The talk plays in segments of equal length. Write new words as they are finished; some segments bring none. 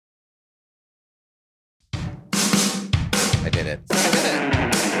did it. It's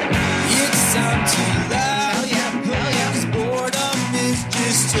time to laugh. Cause boredom is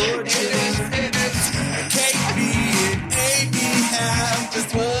just torture. KB and Aimee have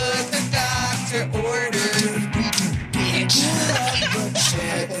just what the doctor ordered. Bitch, but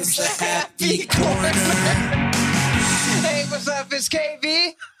shit is the happy corner. Hey, what's up? It's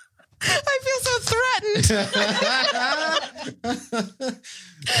KB. I feel so threatened.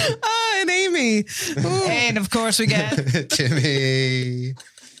 And Aimee. Ooh. And of course we got Kimmy.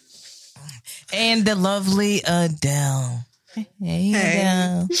 and the lovely Adele. Hey.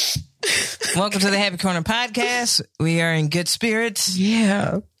 Adele. Welcome to the Happy Corner podcast. We are in good spirits.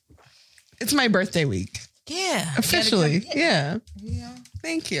 Yeah. It's my birthday week. Yeah. Officially. Yeah.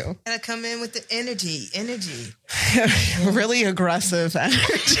 Thank you. Gotta come in with the energy. Really aggressive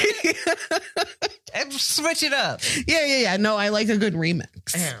energy. Switch it up. Yeah. No, I like a good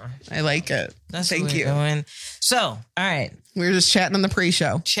remix. Yeah. I like it. That's Thank what we're you. doing. So, all right. We were just chatting on the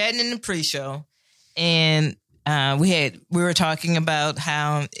pre-show. Chatting in the pre-show, and we were talking about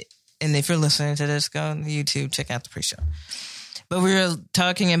how, and if you're listening to this, go on YouTube, check out the pre-show. But we were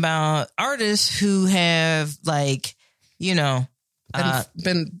talking about artists who have, like, you know,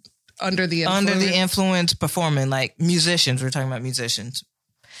 been under the influence performing, like musicians. We're talking about musicians.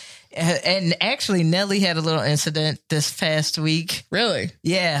 And actually, Nelly had a little incident this past week. Really?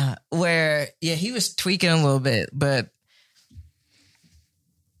 Yeah, where he was tweaking a little bit, but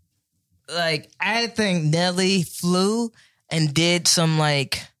like I think Nelly flew and did some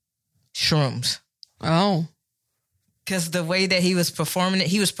like shrooms. Oh, because the way that he was performing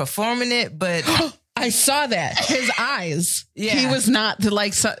it, but I saw that his eyes. Yeah, he was not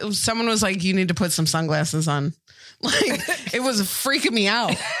like someone was like, "You need to put some sunglasses on." Like it was freaking me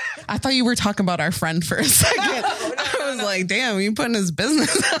out. I thought you were talking about our friend for a second. I was like, damn, you putting his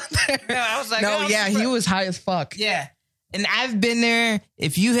business out there. No, I was like, he was high as fuck. Yeah. And I've been there.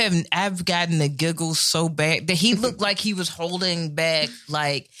 If you haven't, I've gotten the giggles so bad that he looked like he was holding back.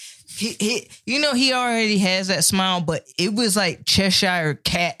 Like he he already has that smile, but it was like Cheshire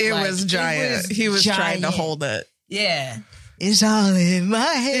Cat. It was giant. He was trying to hold it. Yeah. It's all in my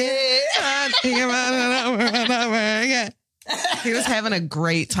head. I think about it over and over again. He was having a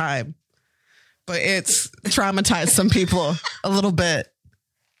great time, but it's traumatized some people a little bit.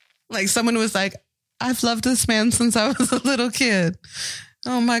 Like someone was like, I've loved this man since I was a little kid.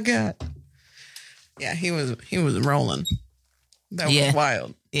 Oh my God. Yeah, he was rolling. That was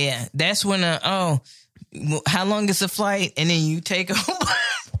wild. Yeah. That's when, how long is the flight? And then you take over.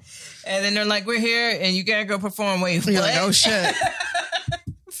 And then they're like, we're here and you gotta go perform. Wait, you're like, oh shit.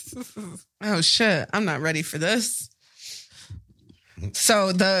 Oh shit. I'm not ready for this.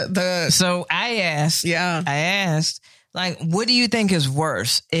 So So I asked, like, what do you think is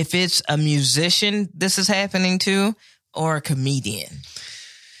worse? If it's a musician this is happening to or a comedian?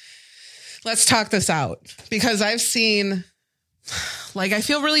 Let's talk this out because I've seen, like, I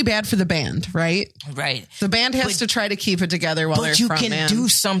feel really bad for the band, right? Right. The band has to try to keep it together while they're front man. But you can do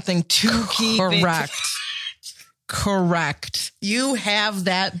something to keep it. Correct. You have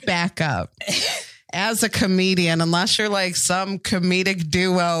that backup. As a comedian, unless you're like some comedic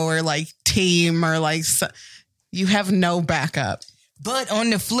duo or like team or like, you have no backup. But on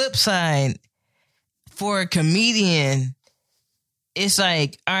the flip side, for a comedian, it's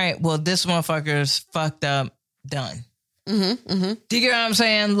like, all right, well, this motherfucker's fucked up, done. Mm-hmm, mm-hmm. Do you get what I'm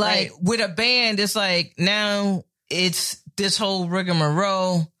saying? Like with a band, it's like now it's this whole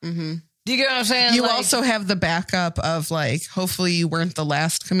rigmarole. Mm-hmm. Do you get what I'm saying? You also have the backup of like, hopefully you weren't the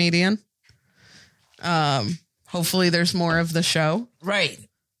last comedian. Hopefully there's more of the show. Right.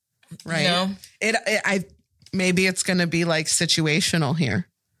 You know? Maybe it's going to be like situational here.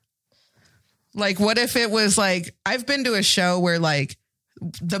 Like, what if it was like, I've been to a show where like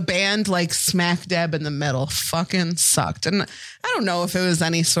the band like smack dab in the middle fucking sucked. And I don't know if it was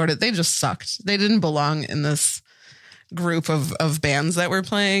any sort of, they just sucked. They didn't belong in this group of bands that were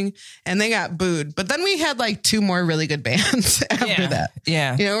playing and they got booed. But then we had like two more really good bands after that.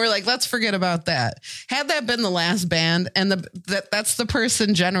 Yeah. You know, we're like, let's forget about that. Had that been the last band and that's the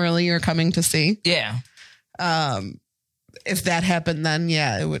person generally you're coming to see. Yeah. If that happened, then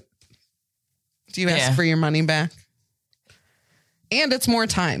it would. Do you ask for your money back? And it's more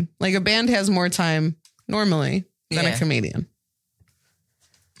time. Like a band has more time normally than a comedian.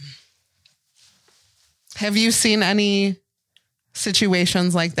 Have you seen any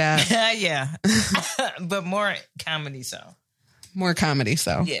situations like that? Yeah. But more comedy so. More comedy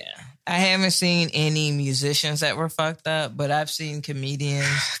so. Yeah. I haven't seen any musicians that were fucked up, but I've seen comedians.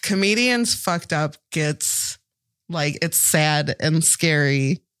 Comedians fucked up gets like, it's sad and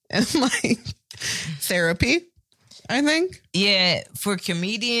scary and like therapy. I think. Yeah, for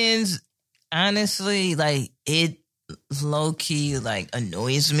comedians, honestly, like it low key like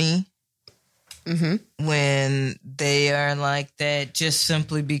annoys me when they are like that, just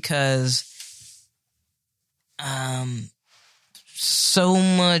simply because so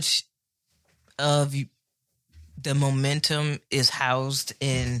much of the momentum is housed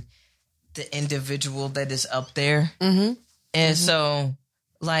in the individual that is up there. And so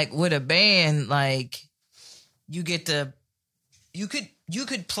like with a band, like you get to, you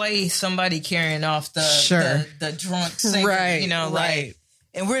could play somebody carrying off the drunk singer, Right, you know, right. like,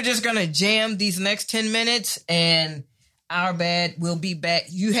 and we're just gonna jam these next 10 minutes, and our bad will be back.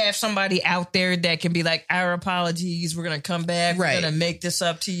 You have somebody out there that can be like, our apologies, we're gonna come back, Right. we're gonna make this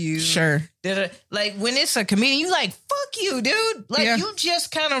up to you. Sure. Like when it's a comedian, you like, fuck you, dude. Like Yeah. you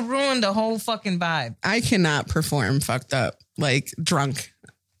just kind of ruined the whole fucking vibe. I cannot perform fucked up, like drunk.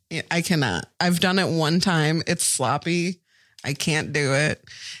 I cannot. I've done it one time. It's sloppy. I can't do it.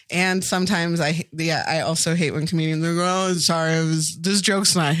 And sometimes I also hate when comedians are go, oh, sorry, this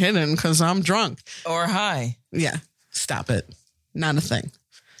joke's not hidden because I'm drunk. Or high. Yeah. Stop it. Not a thing.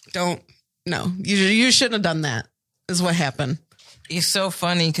 No. You shouldn't have done that, is what happened. It's so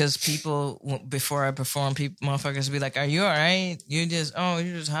funny because people, before I perform, motherfuckers be like, are you all right? You're just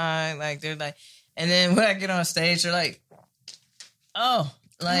high. Like, they're like, and then when I get on stage, they're like,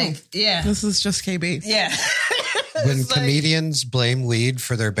 yeah. This is just KB. Yeah. When comedians blame weed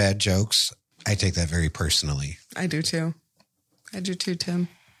for their bad jokes, I take that very personally. I do too, Tim.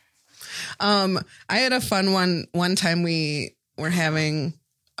 I had a fun one time. We were having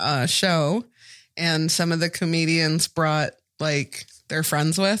a show and some of the comedians brought like their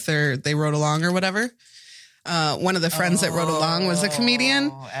friends with, or they rode along or whatever. One of the friends that rode along was a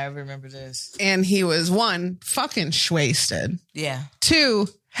comedian. I remember this. And he was, one, fucking shwasted. Yeah. Two,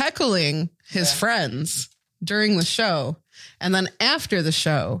 heckling his friends during the show. And then after the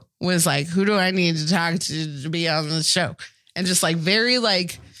show was like, who do I need to talk to be on the show? And just like very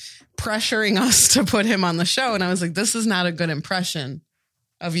like pressuring us to put him on the show. And I was like, this is not a good impression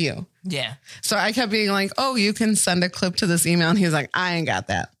of you. Yeah. So I kept being like, oh, you can send a clip to this email. And he was like, I ain't got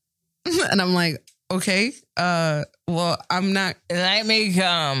that. And I'm like, okay, well, I'm not. Let me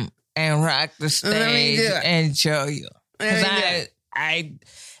come and rock the stage and show you. Because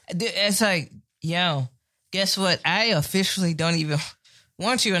it's like, yo, guess what? I officially don't even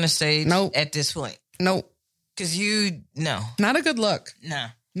want you on the stage at this point. Nope. Because not a good look. No.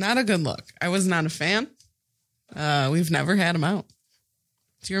 Not a good look. I was not a fan. We've never had him out.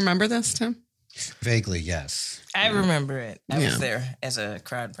 Do you remember this, Tim? Vaguely, yes. I remember it. I was there as a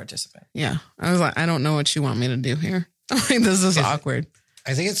crowd participant. Yeah. I was like, I don't know what you want me to do here. Like, this is awkward.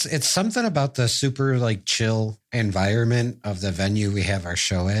 I think it's something about the super like chill environment of the venue we have our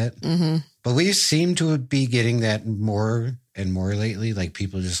show at. Mm-hmm. But we seem to be getting that more and more lately. Like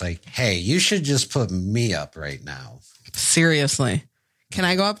people just like, hey, you should just put me up right now. Seriously. Can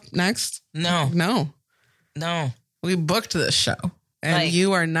I go up next? No. We booked this show and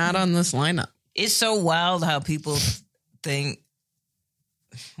you are not on this lineup. It's so wild how people think,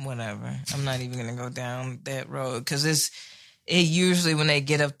 whatever. I'm not even going to go down that road because it usually when they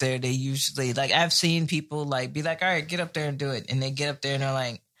get up there, they usually like I've seen people like be like, all right, get up there and do it. And they get up there and they're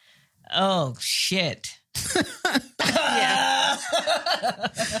like, oh, shit. Yeah.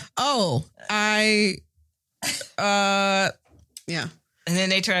 Yeah. And then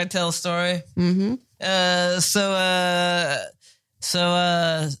they try to tell a story. Mm-hmm.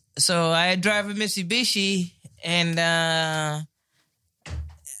 So I drive a Mitsubishi and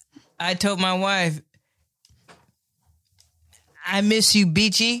I told my wife, I miss you,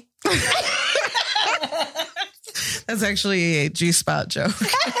 Beachy. That's actually a G-spot joke.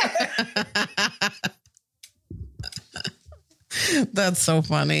 That's so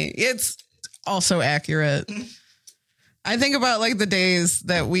funny. It's also accurate. I think about like the days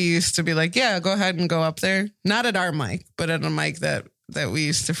that we used to be like, yeah, go ahead and go up there. Not at our mic, but at a mic that we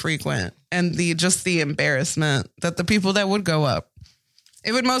used to frequent. And the embarrassment that the people that would go up,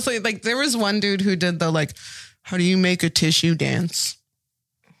 it would mostly like, there was one dude who did the like, how do you make a tissue dance?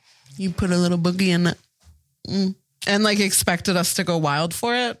 You put a little boogie in it. And like expected us to go wild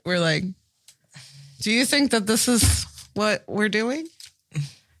for it. We're like, do you think that this is what we're doing?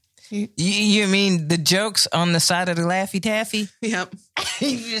 You mean the jokes on the side of the Laffy Taffy? Yep.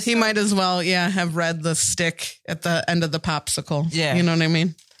 He might as well, have read the stick at the end of the popsicle. Yeah. You know what I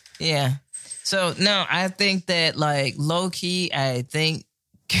mean? Yeah. So, no, I think that, like, low-key, I think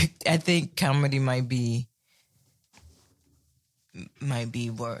comedy might be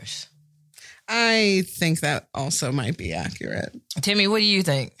worse. I think that also might be accurate. Timmy, what do you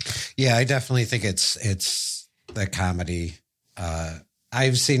think? Yeah, I definitely think it's the comedy.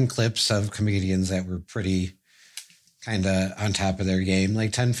 I've seen clips of comedians that were pretty kind of on top of their game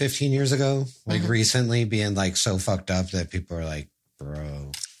like 10, 15 years ago, like recently being like so fucked up that people are like,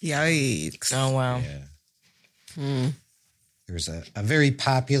 bro. Yikes. Oh, wow. Yeah. There's a very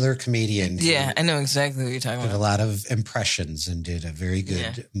popular comedian. Yeah, I know exactly what you're talking Did a about. lot of impressions and did a very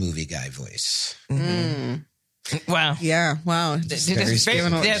good movie guy voice. Wow. Yeah. Wow. Very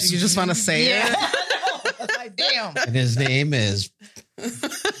specific. You just want to say it? Like, damn. And his name is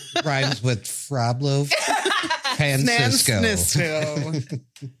rhymes with Froblo Francisco.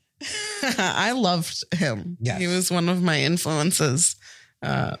 I loved him. Yes. He was one of my influences,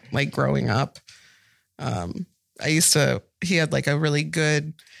 like growing up. He had like a really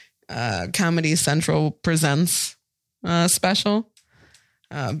good Comedy Central Presents special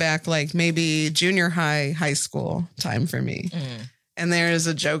back like maybe junior high school time for me. And there is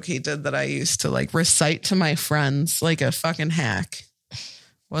a joke he did that I used to like recite to my friends like a fucking hack.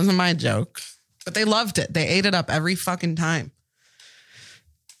 Wasn't my joke, but they loved it. They ate it up every fucking time.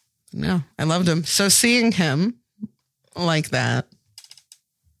 No, I loved him. So seeing him like that.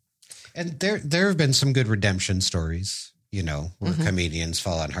 And there have been some good redemption stories, you know, where comedians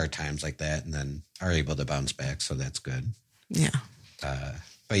fall on hard times like that and then are able to bounce back. So that's good. Yeah.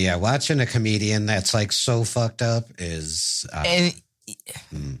 But yeah, watching a comedian that's like so fucked up is...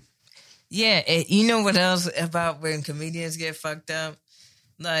 Yeah, and you know what else about when comedians get fucked up?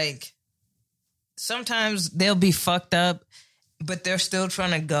 Like, sometimes they'll be fucked up, but they're still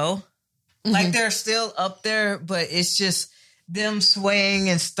trying to go. Like, they're still up there, but it's just them swaying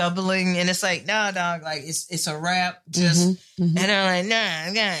and stumbling, and it's like, nah, dog, like, it's a rap, just, and they're like, nah,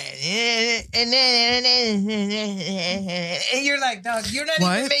 and you're like, dog, you're not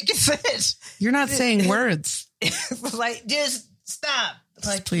even making sense. You're not saying words. Like, just stop.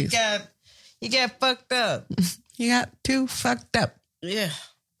 Like, please. You got fucked up. You got too fucked up. Yeah.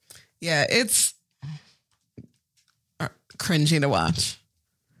 Yeah, it's cringy to watch.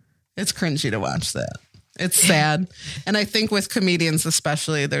 It's cringy to watch that. It's sad. And I think with comedians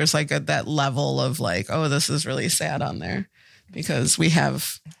especially, there's like that level of like, oh, this is really sad on there because we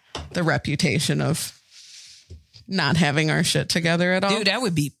have the reputation of not having our shit together at all. Dude, I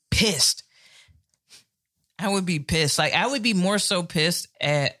would be pissed. I would be pissed. Like, I would be more so pissed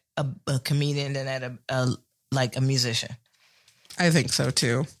at a comedian than at a musician. I think so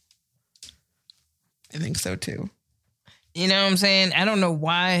too. You know what I'm saying? I don't know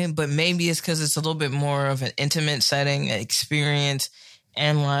why, but maybe it's because it's a little bit more of an intimate setting, experience,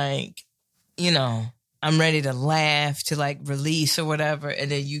 and like, you know, I'm ready to laugh, to like release or whatever, and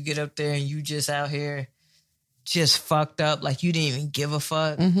then you get up there and you just out here just fucked up, like you didn't even give a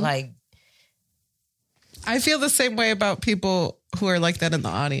fuck. Like, I feel the same way about people who are like that in the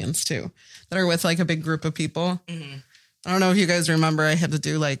audience too, that are with like a big group of people. I don't know if you guys remember, I had to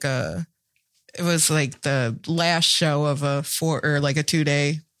do like it was like the last show of a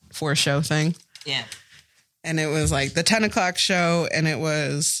 2-day 4-show thing. yeah. And it was like the 10 o'clock show, and it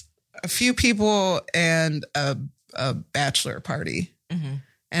was a few people and a bachelor party.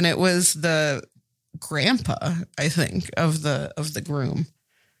 And it was the grandpa, I think, of the groom,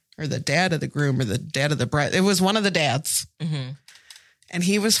 or the dad of the groom, or the dad of the bride. It was one of the dads. And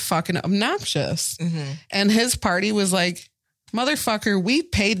he was fucking obnoxious. And his party was like, motherfucker, we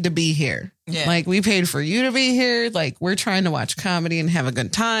paid to be here. Yeah. Like, we paid for you to be here. Like, we're trying to watch comedy and have a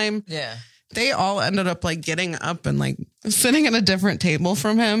good time. Yeah. They all ended up like getting up and like sitting at a different table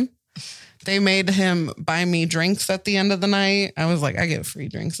from him. They made him buy me drinks at the end of the night. I was like, I get free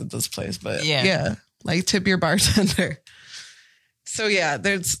drinks at this place, but yeah, like tip your bartender. So yeah,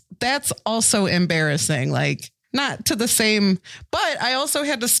 that's also embarrassing. Like, not to the same, but I also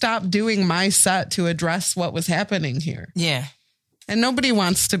had to stop doing my set to address what was happening here. Yeah. And nobody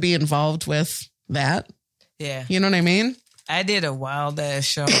wants to be involved with that. Yeah. You know what I mean? I did a wild ass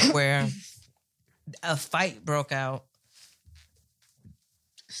show where a fight broke out.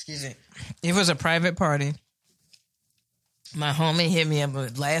 Excuse me. It was a private party. My homie hit me up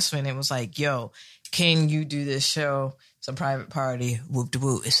last minute. Was like, yo, can you do this show? It's a private party. Whoop de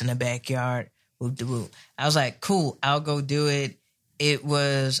whoop. It's in the backyard. Whoop de whoop. I was like, cool, I'll go do it. I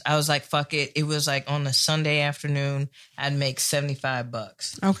was like, fuck it. It was like on a Sunday afternoon. I'd make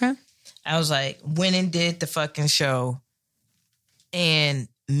 $75. Okay. I was like, went and did the fucking show. And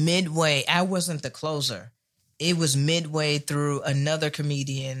midway, I wasn't the closer. It was midway through another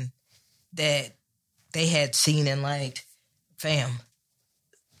comedian that they had seen and liked. Fam,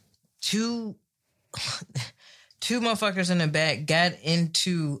 two motherfuckers in the back got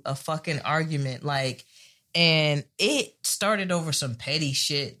into a fucking argument. Like, And it started over some petty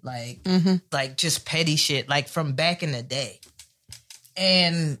shit, like just petty shit, like from back in the day.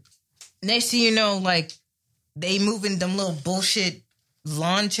 And next thing you know, like they moving them little bullshit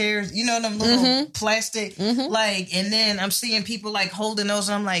lawn chairs, you know, them little plastic, like, and then I'm seeing people like holding those.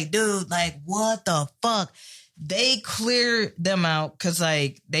 And I'm like, dude, like, what the fuck? They clear them out because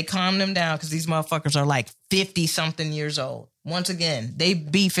like they calm them down because these motherfuckers are like 50 something years old. Once again, they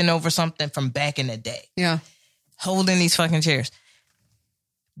beefing over something from back in the day. Yeah. Holding these fucking chairs.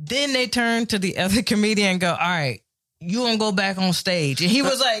 Then they turn to the other comedian and go, all right, you gonna go back on stage. And he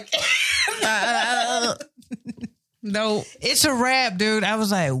was like, no, it's a wrap, dude. I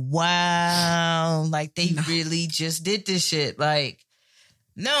was like, wow. Like they really just did this shit. Like,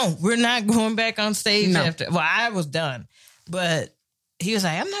 no, we're not going back on stage after. Well, I was done. But he was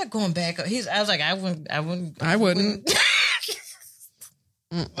like, I'm not going back. I was like, I wouldn't.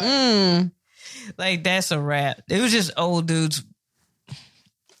 Like, that's a wrap. It was just old dudes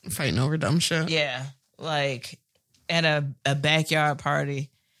fighting over dumb shit. Yeah. Like at a backyard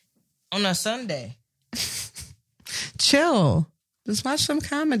party on a Sunday. Chill. Just watch some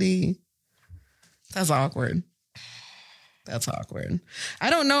comedy. That's awkward. That's awkward. I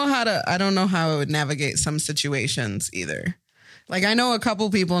don't know how I would navigate some situations either. Like I know a couple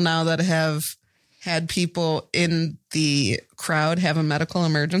people now that have had people in the crowd have a medical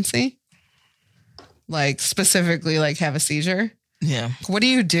emergency. Like specifically like have a seizure. Yeah. What do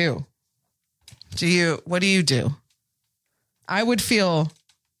you do? What do you do? I would feel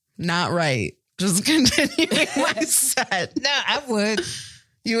not right. Just continuing my set. No, I would.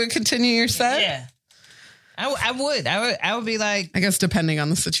 You would continue your set? Yeah. I would. I would be like, I guess depending on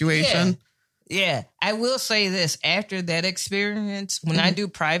the situation. Yeah. I will say this. After that experience, when I do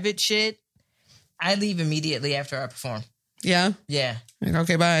private shit, I leave immediately after I perform. Yeah? Yeah. Like,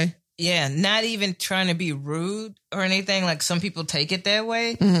 okay, bye. Yeah. Not even trying to be rude or anything. Like some people take it that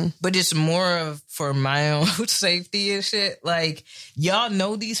way. But it's more of for my own safety and shit. Like, y'all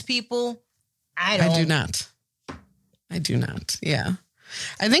know these people. I do not. Yeah.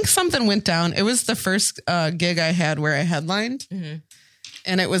 I think something went down. It was the first gig I had where I headlined.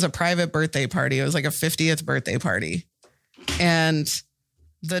 And it was a private birthday party. It was like a 50th birthday party. And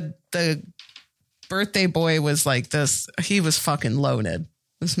the birthday boy was like this. He was fucking loaded.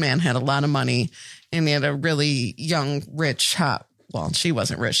 This man had a lot of money and he had a really young, rich, hot. Well, she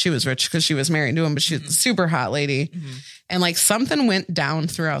wasn't rich. She was rich because she was married to him, but she was a super hot lady. And like something went down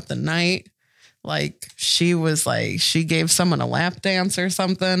throughout the night. Like she gave someone a lap dance or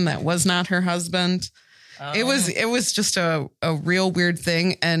something that was not her husband. It was just a real weird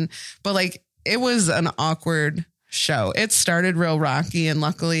thing. But like, it was an awkward show. It started real rocky. And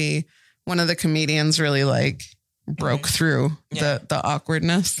luckily one of the comedians really like broke through the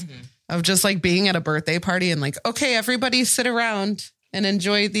awkwardness of just like being at a birthday party and like, okay, everybody sit around and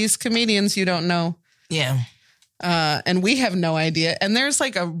enjoy these comedians you don't know. Yeah. And we have no idea. And there's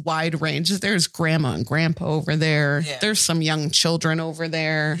like a wide range. There's grandma and grandpa over there. Yeah. There's some young children over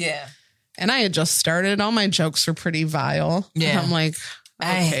there. Yeah. And I had just started. All my jokes were pretty vile. Yeah. And I'm like,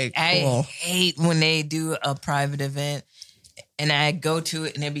 okay, cool. I hate when they do a private event and I go to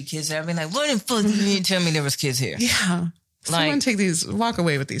it and there be kids there. I'd be like, what the fuck did you tell me there was kids here? Yeah. Someone walk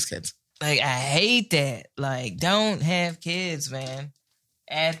away with these kids. Like, I hate that. Like, don't have kids, man,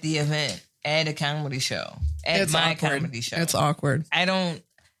 at the event. At a comedy show. It's my awkward. Comedy show. It's awkward. I don't...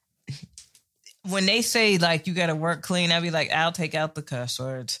 When they say, like, you got to work clean, I'll be like, I'll take out the cuss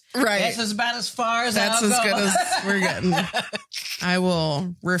words. Right. That's about as far as That's I'll as go. good as we're getting. I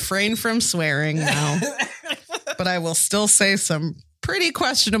will refrain from swearing now. But I will still say some pretty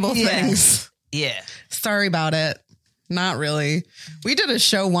questionable things. Yeah. Sorry about it. Not really. We did a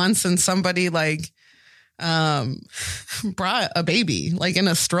show once and somebody, like... brought a baby like in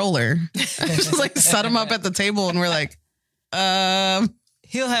a stroller. I just like set him up at the table and we're like,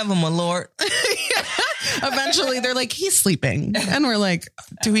 he'll have a malort. Yeah. Eventually they're like, he's sleeping. And we're like,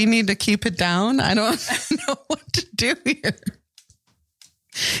 do we need to keep it down? I don't know what to do here.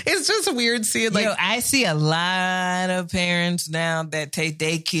 It's just weird seeing like, I see a lot of parents now that take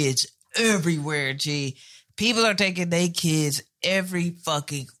their kids everywhere. People are taking their kids every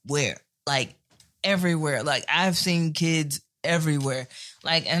fucking where. Like, everywhere. Like, I've seen kids everywhere.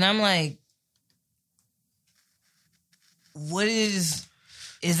 Like, and I'm like, what is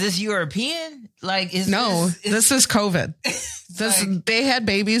this European? Like, this is COVID. They had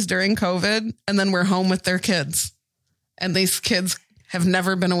babies during COVID and then we're home with their kids. And these kids have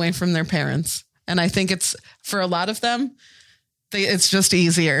never been away from their parents. And I think it's, for a lot of them, it's just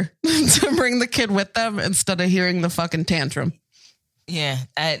easier to bring the kid with them instead of hearing the fucking tantrum. Yeah.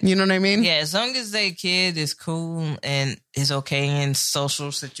 You know what I mean? Yeah, as long as their kid is cool and is okay in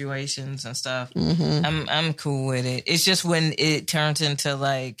social situations and stuff, I'm cool with it. It's just when it turns into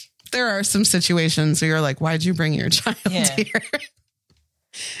like... There are some situations where you're like, why'd you bring your child Yeah. here?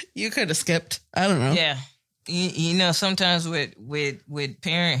 You could have skipped. I don't know. Yeah. You know, sometimes with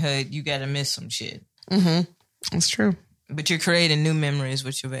parenthood, you got to miss some shit. That's true. But you're creating new memories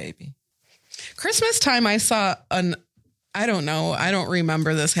with your baby. Christmas time, I saw I don't know. I don't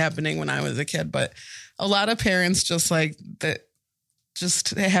remember this happening when I was a kid, but a lot of parents just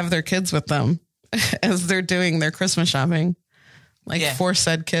have their kids with them as they're doing their Christmas shopping. Like for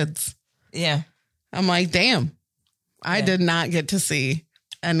said kids. Yeah. I'm like, damn, I did not get to see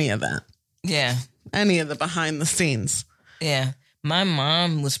any of that. Yeah. Any of the behind the scenes. Yeah. My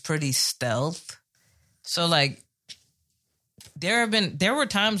mom was pretty stealth. So like there were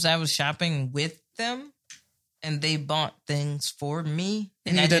times I was shopping with them and they bought things for me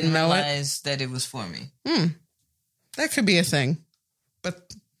and I didn't realize that it was for me. That could be a thing,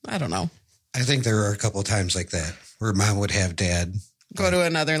 but I don't know. I think there were a couple times like that where mom would have dad go to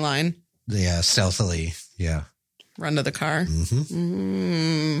another line. Yeah, stealthily. Yeah. Run to the car.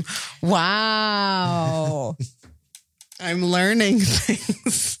 Wow. I'm learning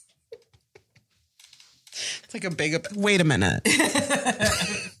things. It's like a big... Wait a minute.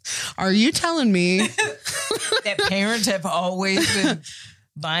 Are you telling me that parents have always been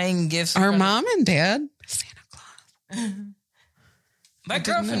buying gifts? Our mom and dad? Santa Claus. My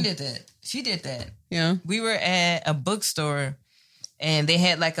girlfriend did that. She did that. Yeah. We were at a bookstore and they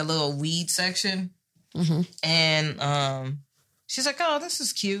had like a little weed section. And she's like, oh, this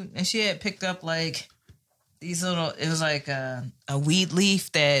is cute. And she had picked up like these little, it was like a weed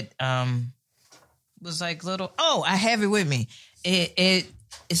leaf that was like little, oh, I have it with me.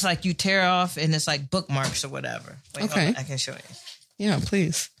 It's like you tear off and it's like bookmarks or whatever. Wait, okay. Hold on, I can show you. Yeah,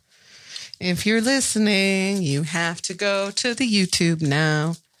 please. If you're listening, you have to go to the YouTube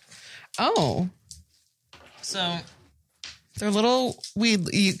now. Oh. So they're little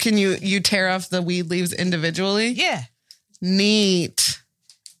weed. Can you tear off the weed leaves individually? Yeah. Neat.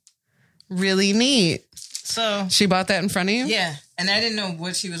 Really neat. So she bought that in front of you? Yeah. And I didn't know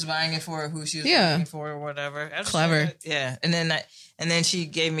what she was buying it for or who she was buying it for or whatever. Clever. Yeah. And then she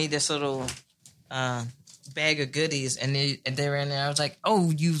gave me this little bag of goodies and they were in there. I was like,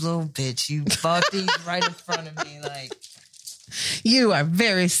 oh, you little bitch. You bought these right in front of me. Like, you are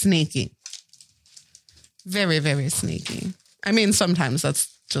very sneaky. Very, very sneaky. I mean, sometimes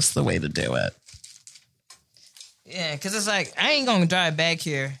that's just the way to do it. Yeah, because it's like, I ain't going to drive back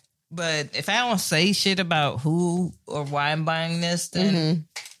here. But if I don't say shit about who or why I'm buying this, then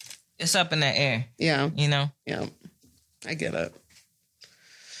it's up in the air. Yeah. You know? Yeah. I get it.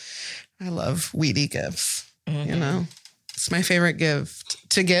 I love weedy gifts. You know? It's my favorite gift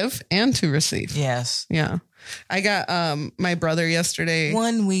to give and to receive. Yes. Yeah. I got my brother yesterday.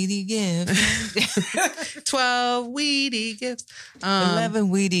 1 weedy gift. 12 weedy gifts. 11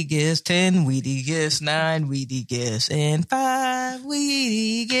 weedy gifts. 10 weedy gifts. 9 weedy gifts. And 5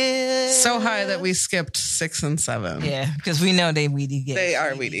 weedy gifts. So high that we skipped 6 and 7. Yeah, because we know they weedy gifts. They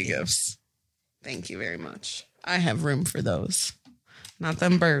are weedy gifts. Thank you very much. I have room for those. Not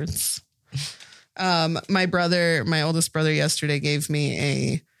them birds. My oldest brother yesterday gave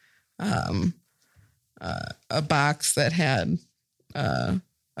me a box that had a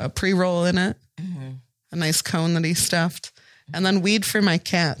pre-roll in it, a nice cone that he stuffed, and then weed for my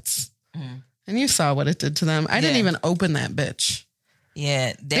cats. And you saw what it did to them. I didn't even open that bitch.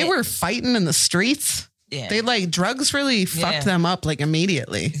 Yeah. They were fighting in the streets. Yeah. They drugs really fucked them up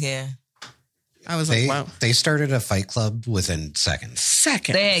immediately. Yeah. I was like, wow. They started a fight club within seconds.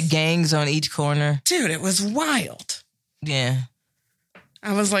 They had gangs on each corner. Dude, it was wild. Yeah.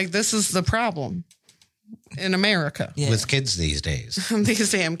 I was like, this is the problem in America. Yeah. With kids these days.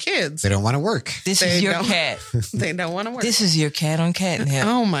 These damn kids. They don't want to work. This is your cat. They don't want to work. This is your cat on catnip.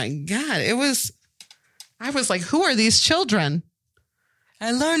 Oh my God. I was like, who are these children?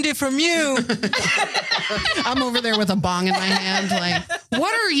 I learned it from you. I'm over there with a bong in my hand like,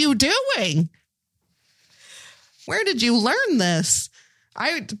 what are you doing? Where did you learn this?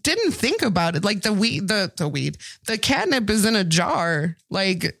 I didn't think about it. Like the catnip is in a jar,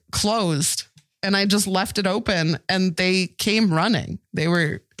 like closed. And I just left it open and they came running.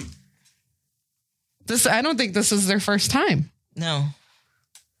 I don't think this is their first time. No.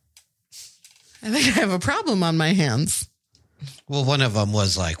 I think I have a problem on my hands. Well, one of them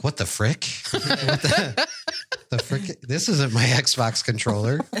was like, what the frick? What the frick? This isn't my Xbox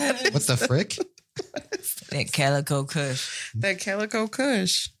controller. What the frick? That Calico Kush. That Calico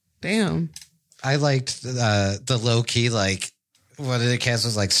Kush. Damn. I liked the low key, like, One of the cats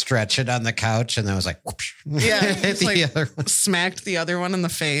was like stretching on the couch, and then was like, whoosh. Yeah, Hit it's like the other one. smacked the other one in the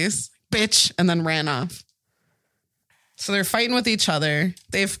face, bitch, and then ran off. So they're fighting with each other.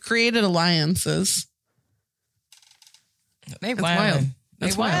 They've created alliances. They That's wildin'. wild. They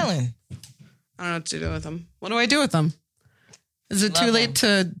That's wild. wildin'. I don't know what to do with them. What do I do with them? Is it Love too late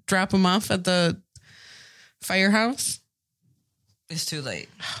to drop them off at the firehouse? It's too late.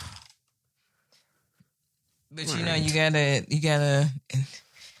 But All you know, right.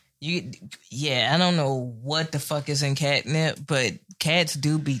 I don't know what the fuck is in catnip, but cats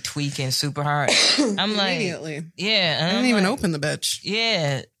do be tweaking super hard. I'm like, Immediately. yeah. I And didn't I'm even like, open the bitch.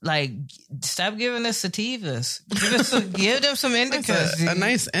 yeah, like, stop giving us sativas. Give them some That's indicas. a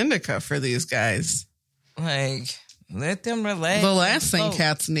nice indica for these guys. Like, let them relax. The last thing Float.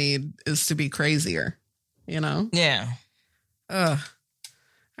 cats need is to be crazier. You know? Yeah. Ugh.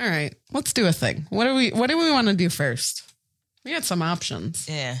 All right, let's do a thing. What do we want to do first? We got some options.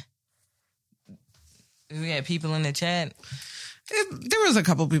 Yeah. We got people in the chat. There was a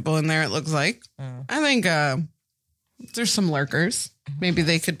couple people in there, it looks like. Oh. I think there's some lurkers. Maybe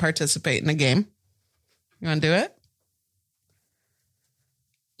they could participate in a game. You want to do it?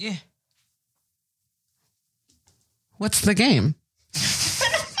 Yeah. What's the game?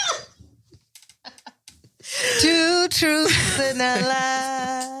 Two truths and a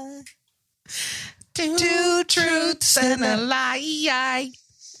lie. Two truths and a lie.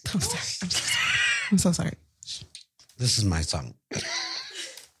 I'm sorry. I'm so sorry. This is my song.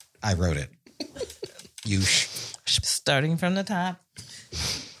 I wrote it. You Starting from the top.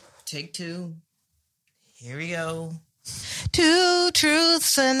 Take two. Here we go. Two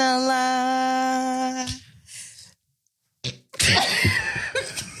truths and a lie.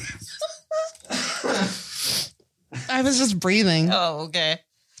 I was just breathing. Oh, okay.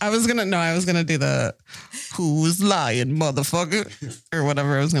 I was gonna do the who's lying, motherfucker, or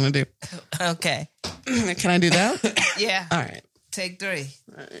whatever I was gonna do. Okay. Can I do that? Yeah. All right. Take three.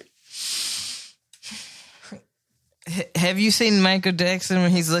 All right. Have you seen Michael Jackson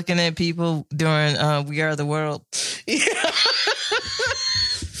when he's looking at people during We Are the World? Yeah.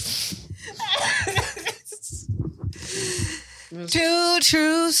 Two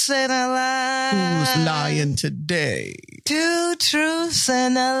truths and a lie. Who's lying today? Two truths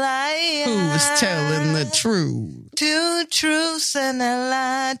and a lie. Who's telling the truth? Two truths and a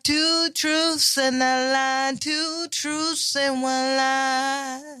lie. Two truths and a lie. Two truths and one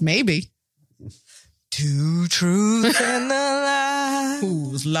lie. Maybe. Two truths and a lie.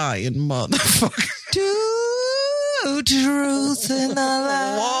 Who's lying, motherfucker? Two truths and a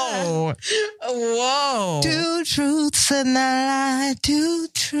lie. Whoa. Two truths and a lie. Two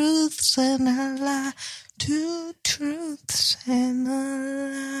truths and a lie. Two truths and a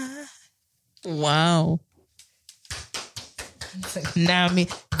lie. Wow.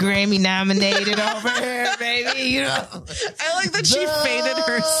 Grammy nominated over here, baby. You know. I like that she faded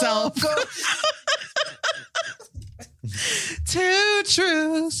herself. Two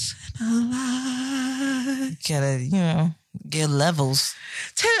truths and a lie. Gotta, get levels.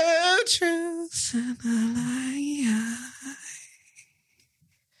 Two truths and a lie.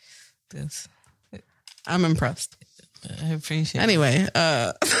 This, I'm impressed. I appreciate it. Anyway,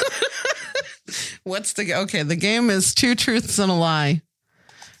 the game is two truths and a lie.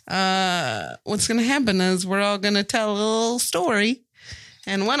 What's going to happen is we're all going to tell a little story,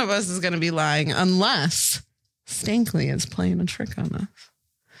 and one of us is going to be lying unless Stankley is playing a trick on us.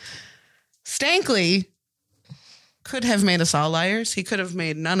 Stankley could have made us all liars. He could have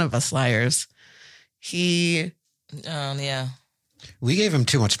made none of us liars. Yeah. We gave him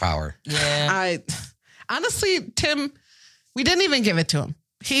too much power. Yeah. Honestly, Tim, we didn't even give it to him.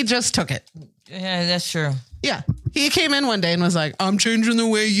 He just took it. Yeah, that's true. Yeah. He came in one day and was like, I'm changing the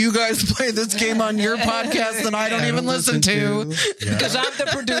way you guys play this game on your podcast that I don't even listen to. Because I'm the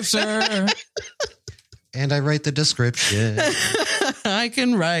producer. And I write the description. I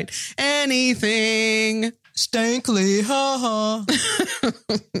can write anything. Stankley, ha ha.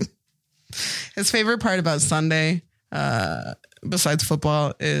 His favorite part about Sunday, besides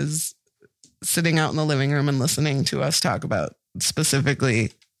football, is sitting out in the living room and listening to us talk about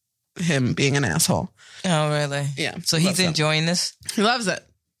specifically him being an asshole. Oh, really? Yeah. So he's Loves it. enjoying this? He loves it.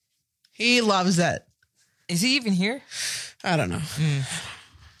 He loves it. Is he even here? I don't know.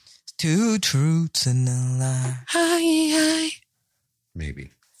 Two truths and a lie. Hi.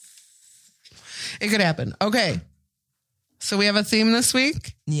 Maybe. It could happen. Okay. So we have a theme this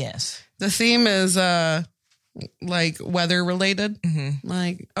week. Yes. The theme is like weather related. Mm-hmm.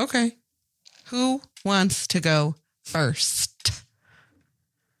 Like, okay. Who wants to go first?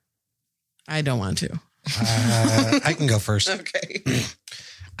 I don't want to. I can go first. Okay.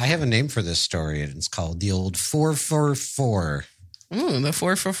 I have a name for this story, and it's called the old 444. Ooh, the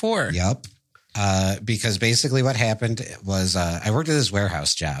 444. Yep. Because basically what happened was I worked at this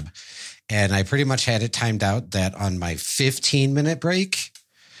warehouse job, and I pretty much had it timed out that on my 15-minute break,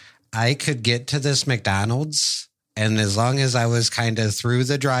 I could get to this McDonald's, and as long as I was kind of through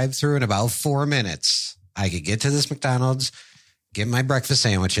the drive-through in about 4 minutes, I could get to this McDonald's, get my breakfast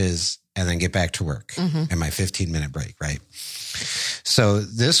sandwiches, and then get back to work in my 15-minute break, right? So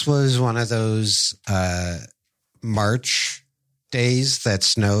this was one of those March days that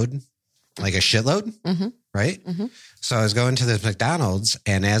snowed like a shitload, right? So I was going to this McDonald's,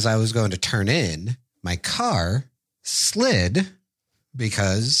 and as I was going to turn in, my car slid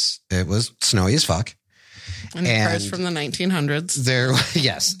because it was snowy as fuck. And the cars from the 1900s. There,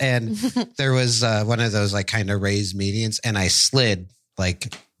 yes. And there was one of those like kind of raised medians, and I slid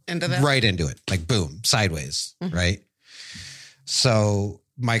like Into that? right into it, like boom, sideways, right? So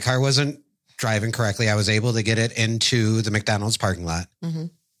my car wasn't driving correctly. I was able to get it into the McDonald's parking lot.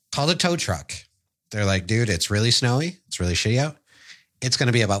 Called a tow truck. They're like, dude, it's really snowy. It's really shitty out. It's going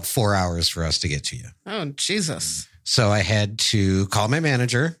to be about 4 hours for us to get to you. Oh, Jesus. So I had to call my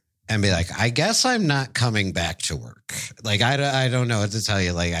manager and be like, I guess I'm not coming back to work. Like, I don't know what to tell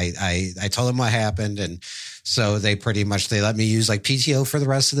you. Like, I told them what happened. And so they let me use like PTO for the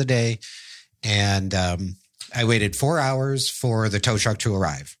rest of the day. And I waited 4 hours for the tow truck to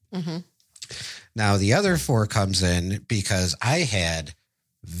arrive. Now the other 4 comes in because I had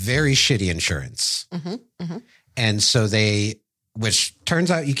very shitty insurance. And so which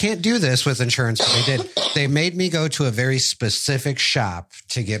turns out you can't do this with insurance, but they did. They made me go to a very specific shop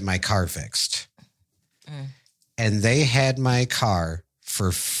to get my car fixed. And they had my car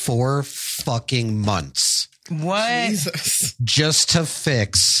for 4 fucking months. What? Jesus. Just to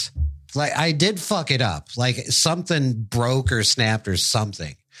fix. Like, I did fuck it up. Like, something broke or snapped or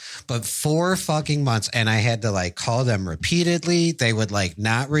something. But 4 fucking months, and I had to like call them repeatedly. They would like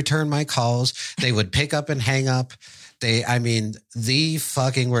not return my calls. They would pick up and hang up. The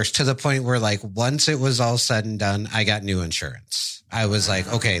fucking worst, to the point where like once it was all said and done, I got new insurance. I was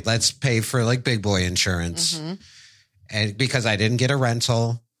like, okay, let's pay for like big boy insurance. And because I didn't get a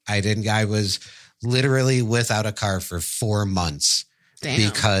rental, I was literally without a car for 4 months.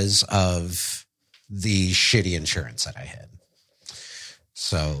 Damn. Because of the shitty insurance that I had.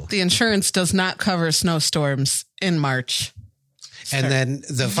 So The insurance does not cover snowstorms in March. and then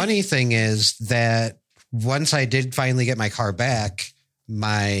the funny thing is that once I did finally get my car back,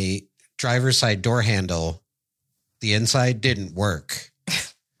 my driver's side door handle, the inside didn't work.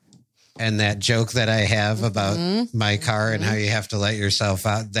 And that joke that I have about my car and how you have to let yourself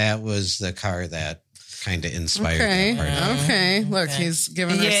out, that was the car that kind of inspired Okay. that part. Okay. Look, he's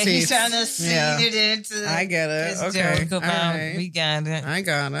giving us seats. he's trying to seed it into I get it. his Okay. joke about All right. we got it. I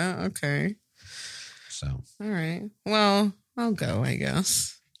got it. Okay. So All right. Well, I'll go, I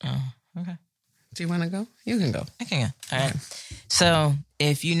guess. Oh, okay. Do you want to go? You can go. I can go. All right. So,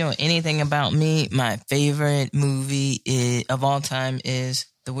 if you know anything about me, my favorite movie of all time is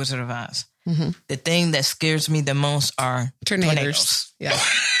The Wizard of Oz. The thing that scares me the most are tornadoes. Yeah.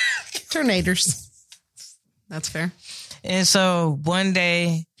 Tornadoes. That's fair. And so one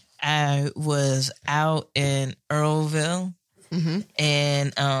day I was out in Earlville,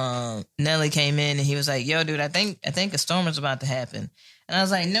 and Nelly came in and he was like, "Yo, dude, I think a storm is about to happen." And I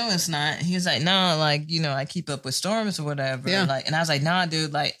was like, "No, it's not." He was like, "No, like, you know, I keep up with storms or whatever." Yeah. Like, and I was like, "Nah,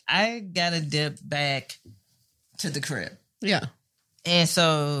 dude, like, I gotta dip back to the crib." Yeah. And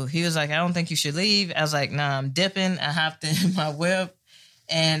so he was like, "I don't think you should leave." I was like, "Nah, I'm dipping." I hopped in my whip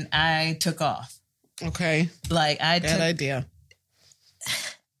and I took off. Okay. Like, Bad idea.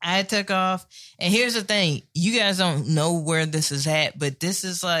 I took off. And here's the thing. You guys don't know where this is at, but this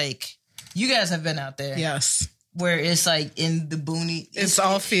is like, you guys have been out there. Yes. Where it's like in the boonies. It's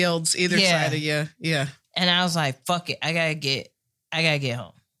all fields, either Yeah. side of you. Yeah. And I was like, fuck it. I gotta get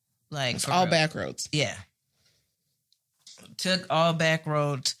home. Like, It's for all real. back roads. Yeah. Took all back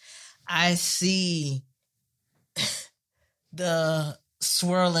roads. I see the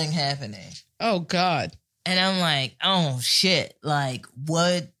swirling happening. Oh, God. And I'm like, oh shit. Like,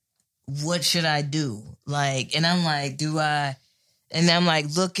 what should I do? Like, and I'm like, and I'm like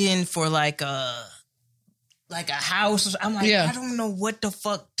looking for like a house. I'm like, Yeah. I don't know what the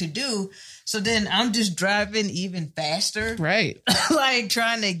fuck to do. So then I'm just driving even faster. Right. Like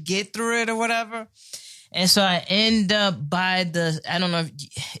trying to get through it or whatever. And so I end up by I don't know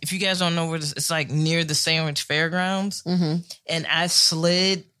if you guys don't know where this, it's like near the Sandwich Fairgrounds. And I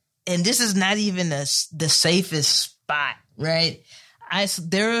slid, and this is not even the safest spot, right?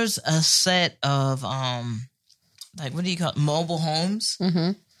 there's a set of like, what do you call it? Mobile homes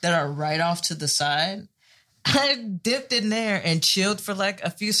that are right off to the side. I dipped in there and chilled for like a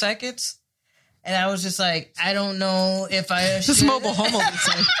few seconds. And I was just like, I don't know if I This should. mobile home will be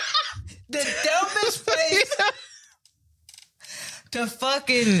safe. The dumbest place to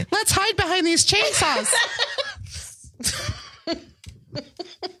fucking. Let's hide behind these chainsaws.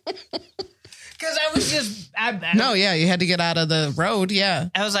 Because I was just. No, yeah, you had to get out of the road. Yeah.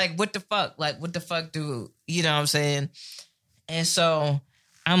 I was like, what the fuck? Like, what the fuck do. You know what I'm saying? And so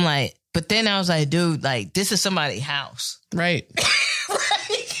I'm like, but then I was like, dude, like, this is somebody's house. Right.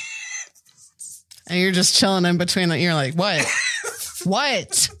 And you're just chilling in between it. You're like, what?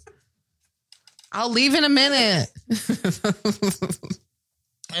 What? I'll leave in a minute.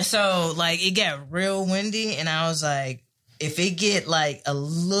 And so, like, it got real windy, and I was like, if it get like a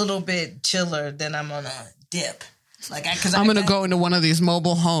little bit chiller, then I'm gonna dip. Like, I'm gonna go into one of these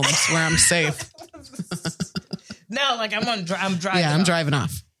mobile homes where I'm safe. No, like I'm driving. Yeah, I'm driving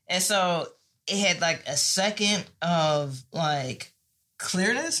off. And so it had like a second of like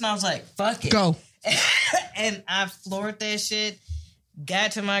clearness, and I was like, fuck it. Go. And I floored that shit,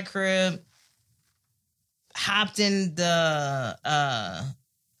 got to my crib, hopped in the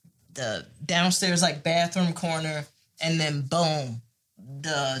downstairs like bathroom corner, and then boom,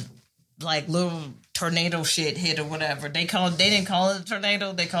 the like little tornado shit hit or whatever. They didn't call it a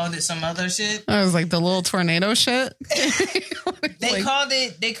tornado, they called it some other shit. I was like, the little tornado shit. They called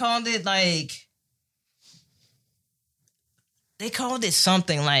it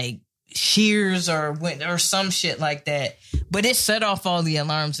something like shears or some shit like that. But it set off all the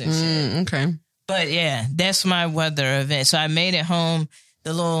alarms and shit. Okay. But yeah, that's my weather event. So I made it home.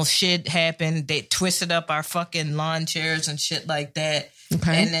 The little shit happened. They twisted up our fucking lawn chairs and shit like that.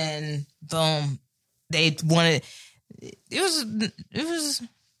 Okay. And then boom, they wanted. It was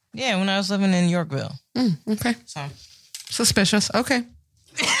yeah, when I was living in Yorkville. Okay. So suspicious. Okay.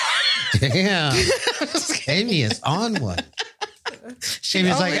 Damn. Aimee is on one.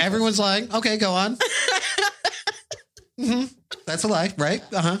 Amy's like, everyone's lying. Okay, go on. That's a lie, right?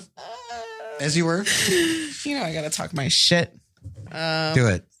 As you were. You know, I gotta talk my shit. Do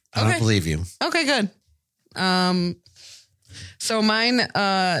it. I don't believe you. Okay, good. So mine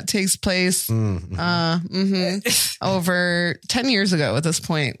takes place over 10 years ago at this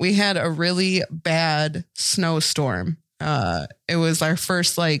point. We had a really bad snowstorm. It was our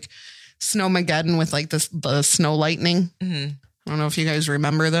first like snowmageddon with like the snow lightning. I don't know if you guys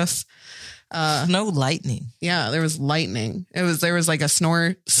remember this. no lightning. Yeah, there was lightning. There was like a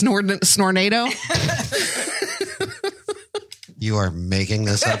snornado. You are making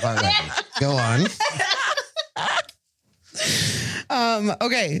this up already. Go on.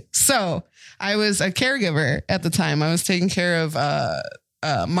 Okay, so I was a caregiver at the time. I was taking care of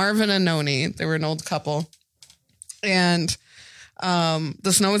Marvin and Noni. They were an old couple. And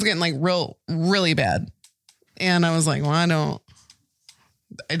the snow was getting like really bad. And I was like, well, I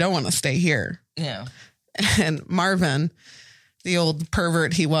don't want to stay here. Yeah. And Marvin, the old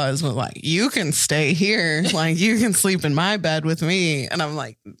pervert he was like, you can stay here. Like, you can sleep in my bed with me. And I'm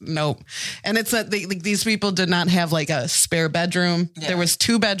like, nope. And it's that these people did not have like a spare bedroom. Yeah. There was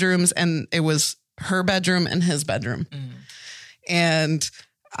 2 bedrooms, and it was her bedroom and his bedroom. And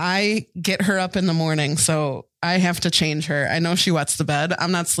I get her up in the morning, so I have to change her. I know she wets the bed.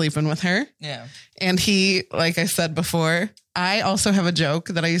 I'm not sleeping with her. Yeah. And he, like I said before, I also have a joke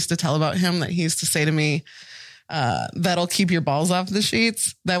that I used to tell about him that he used to say to me, that'll keep your balls off the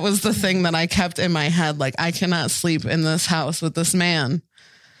sheets. That was the thing that I kept in my head. Like, I cannot sleep in this house with this man.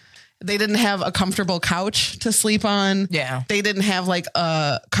 They didn't have a comfortable couch to sleep on. Yeah. They didn't have like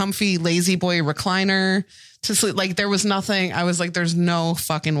a comfy lazy boy recliner to sleep. Like, there was nothing. I was like, there's no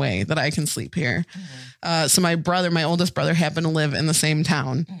fucking way that I can sleep here. So my oldest brother happened to live in the same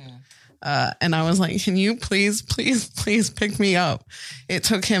town. And I was like, can you please pick me up? It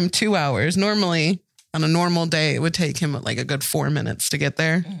took him 2 hours. Normally, on a normal day, it would take him like a good 4 minutes to get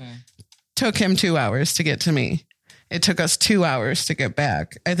there. Took him 2 hours to get to me. It took us 2 hours to get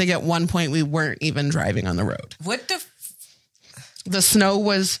back. I think at one point we weren't even driving on the road. What the snow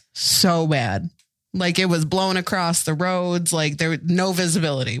was so bad. Like, it was blowing across the roads. Like, there was no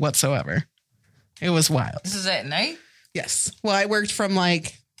visibility whatsoever. It was wild. This is at night? Yes. Well, I worked from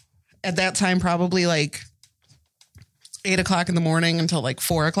like, at that time, probably like 8 o'clock in the morning until like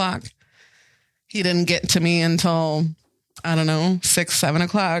 4 o'clock. He didn't get to me until, I don't know, 6, 7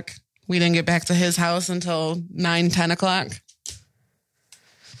 o'clock. We didn't get back to his house until 9, 10 o'clock.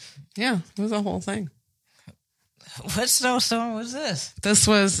 Yeah, it was a whole thing. What snowstorm was this?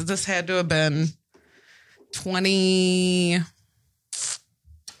 This had to have been 20.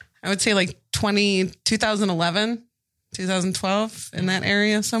 I would say like 2011, 2012 in that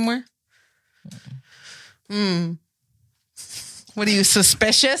area somewhere. What are you,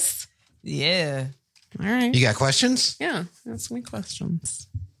 suspicious? Yeah. All right. You got questions? Yeah, ask me questions.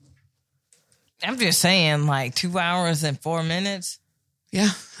 I'm just saying, like 2 hours and 4 minutes.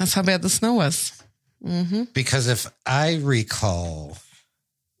 Yeah, that's how bad the snow was. Because if I recall,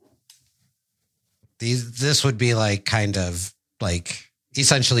 this would be like kind of like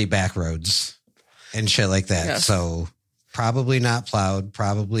essentially back roads and shit like that. Yes. So probably not plowed,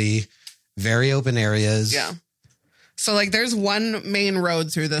 probably very open areas. Yeah. So like there's one main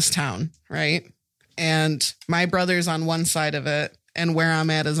road through this town, right? And my brother's on one side of it and where I'm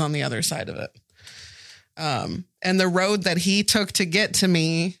at is on the other side of it. And the road that he took to get to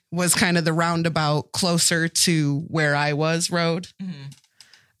me was kind of the roundabout closer to where I was road.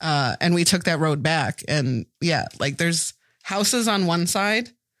 And we took that road back. And yeah, like there's houses on one side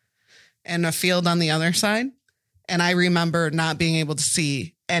and a field on the other side. And I remember not being able to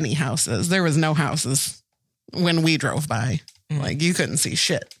see any houses. There was no houses when we drove by. Like you couldn't see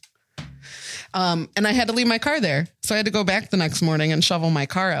shit. And I had to leave my car there. So I had to go back the next morning and shovel my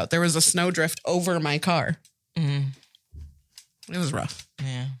car out. There was a snowdrift over my car. It was rough.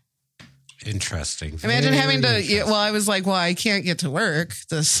 Yeah. Interesting. Imagine having to, well, I was like, well, I can't get to work.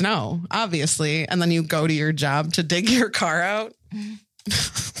 The snow, obviously. And then you go to your job to dig your car out.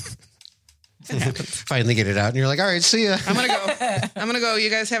 Finally get it out and you're like, all right, see ya. I'm going to go. You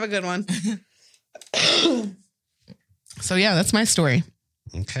guys have a good one. So yeah, that's my story.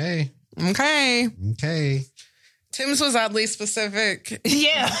 Okay. Tim's was oddly specific.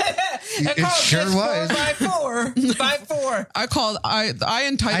 Yeah. It sure was. 4x4. I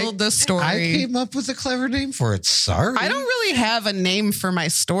entitled this story. I came up with a clever name for it. Sorry. I don't really have a name for my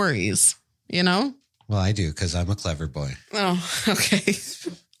stories, you know? Well, I do because I'm a clever boy. Oh, okay.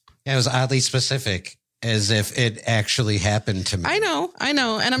 Yeah, it was oddly specific, as if it actually happened to me. I know.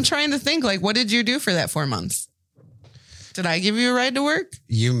 And I'm trying to think, like, what did you do for that 4 months? Did I give you a ride to work?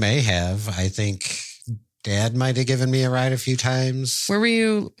 You may have. I think Dad might have given me a ride a few times. Where were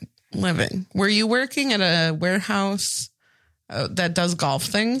you living? Were you working at a warehouse that does golf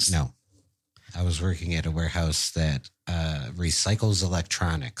things? No. I was working at a warehouse that recycles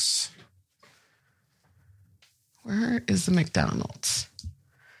electronics. Where is the McDonald's?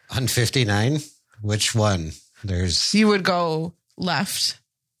 On 59? Which one? There's... You would go left.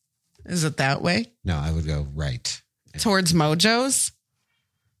 Is it that way? No, I would go right. Towards Mojo's?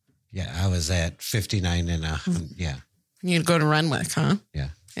 Yeah, I was at 59 and yeah. You'd go to Renwick, huh? Yeah.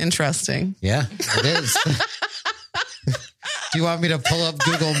 Interesting. Yeah, it is. Do you want me to pull up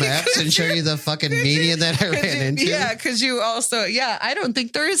Google Maps and show you the fucking median that I ran into? Yeah, because you also, I don't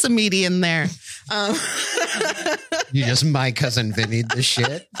think there is a median there. You just my cousin Vinny the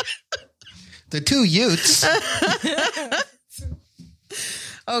shit. The two Utes.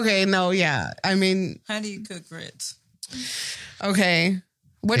 Okay, no, yeah. I mean, How do you cook grits? okay.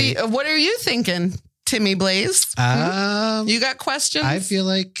 What are you thinking, Timmy Blaze? You got questions? I feel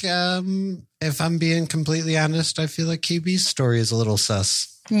like, if I'm being completely honest, I feel like QB's story is a little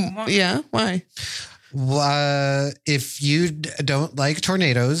sus. Yeah, why? If you don't like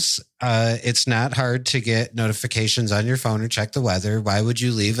tornadoes, it's not hard to get notifications on your phone or check the weather. Why would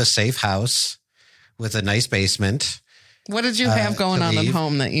you leave a safe house with a nice basement? What did you have going on at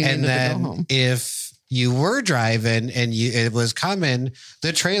home that you needed to go home? If you were driving and it was coming,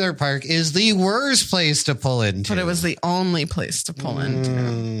 the trailer park is the worst place to pull into. But it was the only place to pull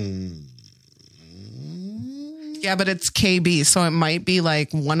into. Yeah, but it's KB, so it might be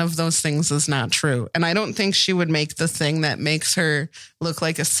like one of those things is not true. And I don't think she would make the thing that makes her look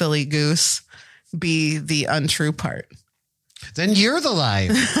like a silly goose be the untrue part. Then you're the liar.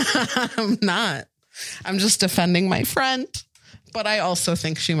 I'm not. I'm just defending my friend, but I also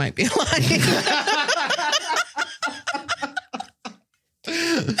think she might be lying.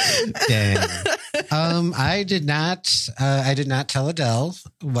 Dang. I did not tell Adele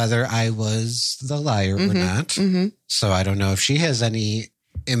whether I was the liar or not. So I don't know if she has any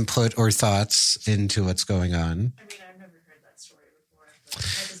input or thoughts into what's going on. I mean, I've never heard that story before, but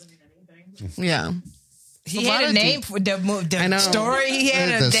that doesn't mean anything. Yeah. He had a name for the story. He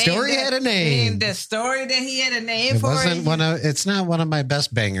had The story had a name. The story that he had a name It for. wasn't it's not one of my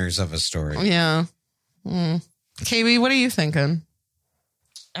best bangers of a story. Yeah. KB, what are you thinking?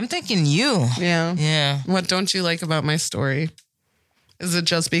 I'm thinking you. Yeah. Yeah. What don't you like about my story? Is it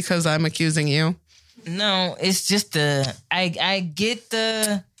just because I'm accusing you? No, it's just I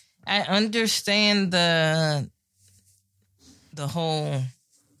understand the whole,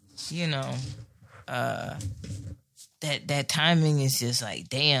 that timing is just like,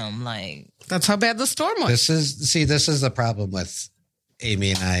 damn, like That's how bad the storm was. This is the problem with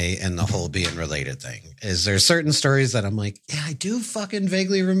Aimee and I and the whole being related thing. Is there's certain stories that I'm like, yeah, I do fucking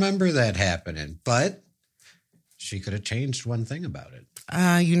vaguely remember that happening, but she could have changed one thing about it.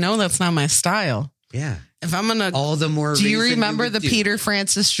 That's not my style. Yeah. If I'm gonna, All the more. do you reason remember would the do- Peter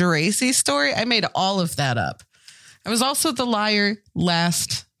Francis Geraci story? I made all of that up. I was also the liar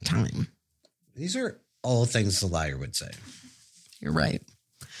last time. These are all things the liar would say. You're right.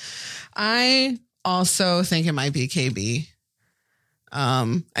 I also think it might be KB.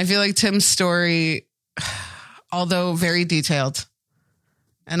 I feel like Tim's story, although very detailed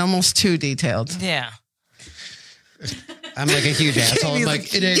and almost too detailed. yeah. I'm like a huge asshole. I'm He's like,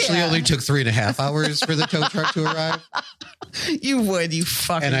 like, it actually yeah. only took 3.5 hours for the tow truck to arrive. You would, you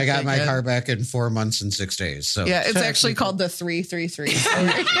fucking. And I got my dickhead. car back in 4 months and 6 days. So Yeah, it's actually called the 333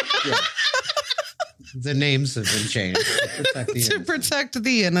 story. the names have been changed to protect the to innocent. protect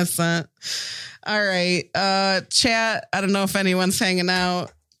the innocent. All right. Chat, I don't know if anyone's hanging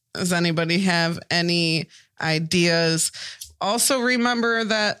out. Does anybody have any ideas? Also remember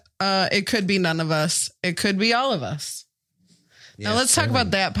that it could be none of us. It could be all of us. Now Yes, let's talk certainly.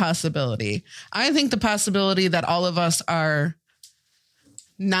 about that possibility. I think the possibility that all of us are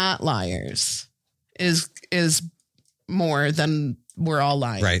not liars is more than we're all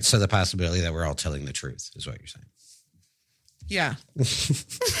lying. Right. So the possibility that we're all telling the truth is what you're saying. Yeah.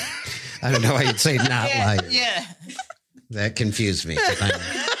 I don't know why you'd say not liar. Yeah. That confused me. 'Cause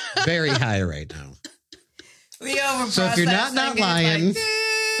I'm very high right now. We over. So if you're not lying,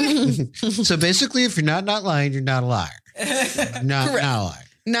 so basically, if you're not lying, you're not a liar. Not a liar.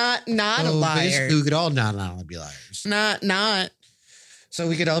 Not a So liar. basically, we could all not be liars. Not. So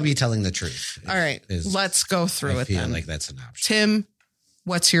we could all be telling the truth. All right. Is- Let's go through I it feel then. like that's an option. Tim,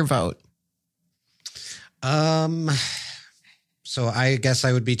 what's your vote? So I guess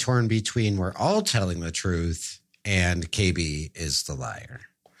I would be torn between we're all telling the truth and KB is the liar.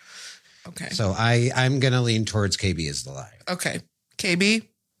 Okay. So I'm gonna lean towards KB is the liar. Okay. KB,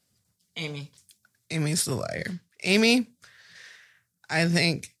 Aimee. Amy's the liar. Aimee, I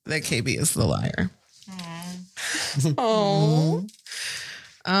think that KB is the liar. Oh.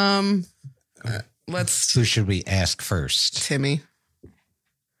 Let's Who should we ask first? Timmy.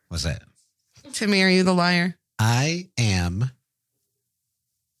 What's that? Timmy, are you the liar? I am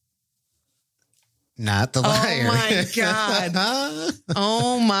not the liar. my God.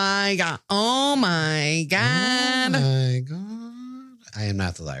 Oh my God. Oh my God. Oh my God. I am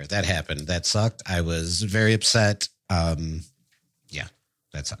not the liar. That happened. That sucked. I was very upset. Yeah,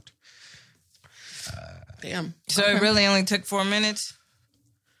 that sucked. Damn. So it really only took 4 minutes.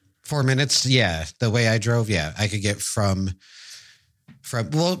 4 minutes. Yeah. The way I drove. Yeah. I could get from,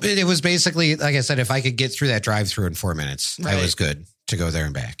 well, it was basically, like I said, if I could get through that drive through in 4 minutes, I Right. was good to go there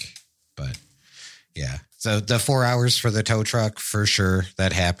and back. But yeah. So the 4 hours for the tow truck, for sure,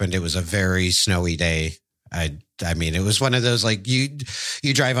 that happened. It was a very snowy day. I mean, it was one of those, like you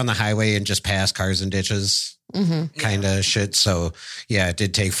drive on the highway and just pass cars and ditches kind of shit. So yeah, it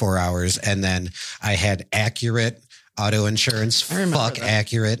did take 4 hours. And then I had accurate auto insurance. remember Fuck that.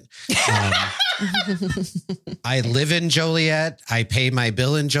 accurate. I live in Joliet. I pay my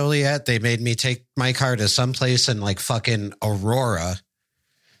bill in Joliet. They made me take my car to someplace in like fucking Aurora.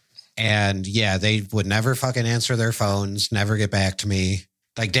 And yeah, they would never fucking answer their phones, never get back to me.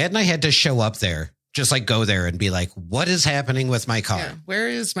 Like Dad and I had to show up there, just like go there and be like, what is happening with my car? Yeah. Where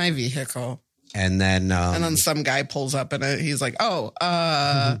is my vehicle? And then, And then some guy pulls up and he's like, oh,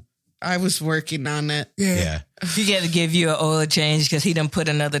 I was working on it. yeah. He got to give you an oil change because he done put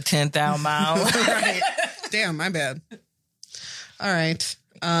another 10,000 miles. Right. Damn, my bad. all right.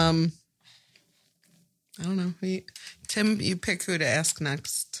 I don't know. Tim, you pick who to ask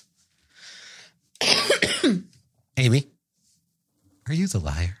next. Aimee, are you the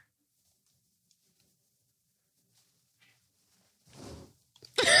liar?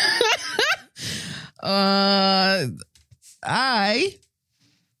 I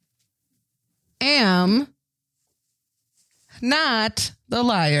am not the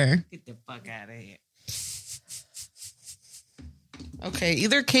liar. Get the fuck out of here. Okay,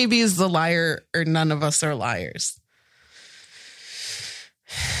 either KB is the liar or none of us are liars.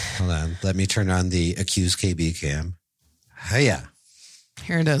 Hold on. Let me turn on the accused KB cam. Hiya.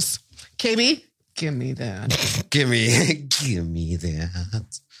 Here it is. KB, give me that. Give me that.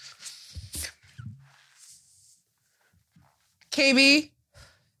 KB,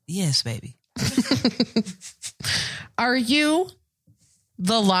 Yes, baby. are you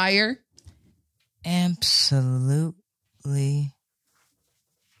the liar? Absolutely.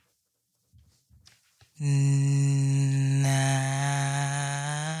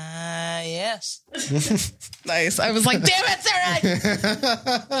 yes. Nice. I was like, damn it,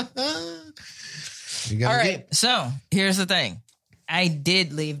 Sarah. All right. So here's the thing. I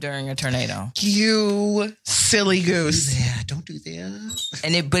did leave during a tornado. You silly goose. Yeah, don't do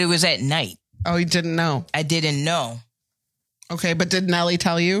that. But it was at night. Oh, you didn't know. I didn't know. Okay, but did Nellie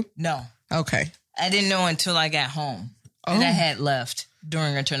tell you? No. Okay. I didn't know until I got home. Oh. And I had left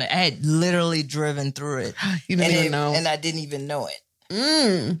during a tornado. I had literally driven through it. You didn't even know. And I didn't even know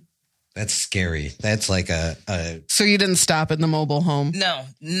it. That's scary. That's like a So you didn't stop in the mobile home? No.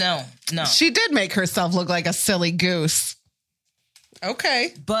 She did make herself look like a silly goose.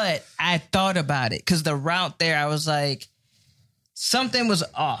 Okay. But I thought about it because the route there, I was like, something was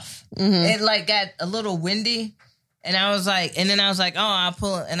off. It like got a little windy. And I was like, oh, I'll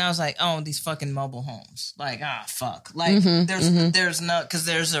pull it. And I was like, oh, these fucking mobile homes. Like, fuck. Like, there's no, because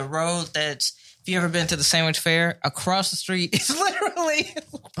there's a road that's, if you ever been to the Sandwich Fair, across the street, it's literally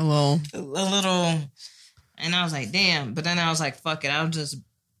a little, and I was like, damn. But then I was like, fuck it. I'll just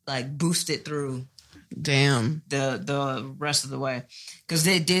like boost it through. Damn. The rest of the way. Because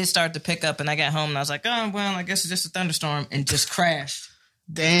they did start to pick up and I got home and I was like, oh, well, I guess it's just a thunderstorm and just crashed.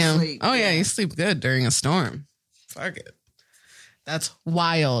 Damn. Sleep. Oh, yeah, you sleep good during a storm. Fuck it. That's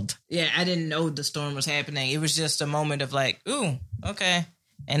wild. Yeah, I didn't know the storm was happening. It was just a moment of like, ooh, okay.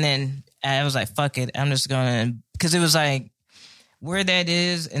 And then I was like, fuck it. I'm just going to, because it was like, where that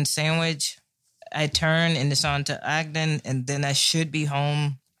is in Sandwich, I turn and it's on to Ogden and then I should be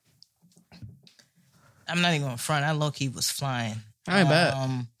home. I'm not even on front. I low-key was flying. I bet.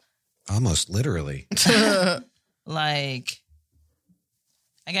 almost literally. Like,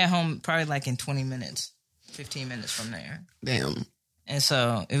 I got home probably like in 20 minutes, 15 minutes from there. Damn. And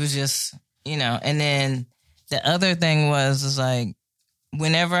so it was just, and then the other thing was like,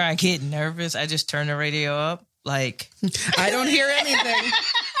 whenever I get nervous, I just turn the radio up. Like, I don't hear anything.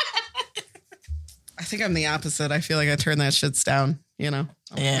 I think I'm the opposite. I feel like I turn that shits down, Yeah.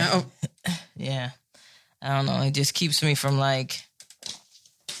 No. Yeah. I don't know. It just keeps me from like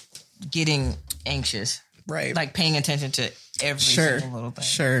getting anxious. Right. Like paying attention to every single little thing.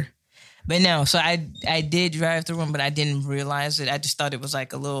 Sure. But no, so I did drive through one, but I didn't realize it. I just thought it was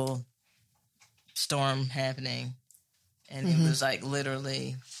like a little storm happening. And it was like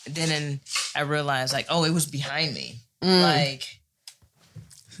literally, then I realized like, oh, it was behind me. Like.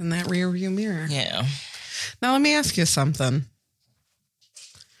 In that rear view mirror. Yeah. Now let me ask you something.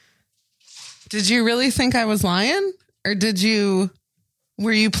 Did you really think I was lying? Or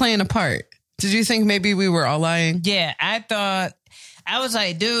were you playing a part? Did you think maybe we were all lying? Yeah, I was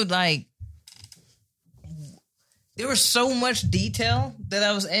like, dude, like, there was so much detail that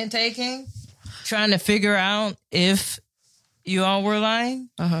I was intaking, trying to figure out if you all were lying,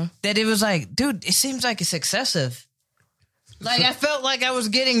 that it was like, dude, it seems like it's excessive. Like, I felt like I was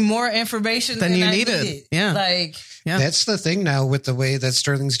getting more information than you I needed. Yeah. Like, yeah. That's the thing now with the way that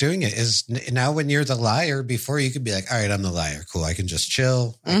Sterling's doing it is now when you're the liar, before you could be like, all right, I'm the liar. Cool. I can just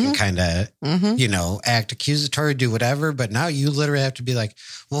chill. I can kind of, act accusatory, do whatever. But now you literally have to be like,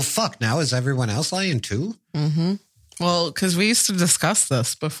 well, fuck, now is everyone else lying too? Mm-hmm. Well, because we used to discuss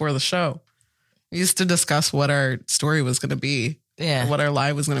this before the show. We used to discuss what our story was going to be. Yeah. What our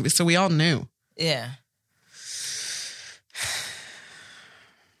lie was going to be. So we all knew. Yeah.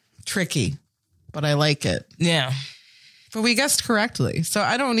 Tricky, but I like it. Yeah. But we guessed correctly. So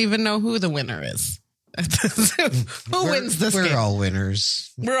I don't even know who the winner is. Who wins this game? We're all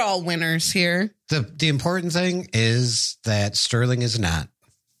winners. We're all winners here. The important thing is that Sterling is not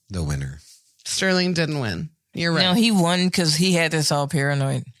the winner. Sterling didn't win. You're right. No, he won because he had this all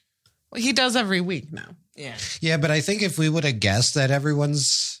paranoid. Well, he does every week now. Yeah. Yeah, but I think if we would have guessed that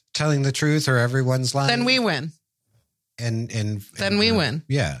everyone's telling the truth or everyone's lying, Then we win. And then we win.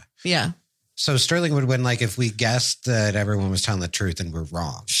 Yeah. Yeah. So Sterling would win, like if we guessed that everyone was telling the truth and we're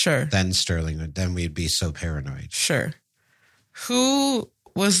wrong. Sure. Then Sterling would. Then we'd be so paranoid. Sure. Who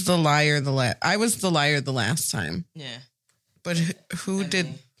was the liar I was the liar the last time. Yeah. But who did?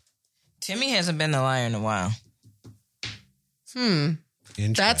 Timmy hasn't been the liar in a while.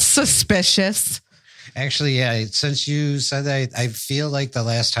 That's suspicious. Actually, yeah. Since you said that, I feel like the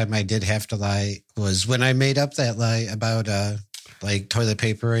last time I did have to lie was when I made up that lie about like toilet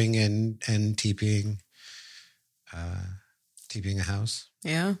papering and TPing a house.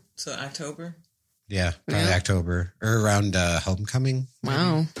 Yeah. So October? Yeah, probably October or around homecoming.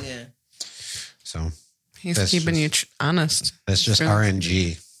 Wow. Yeah. So he's keeping you honest. That's just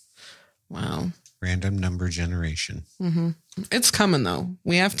RNG. Wow. Random number generation. Mm-hmm. It's coming though.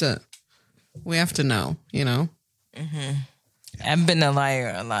 We have to know, Mm-hmm. I've been a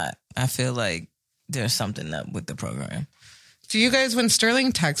liar a lot. I feel like there's something up with the program. Do you guys, when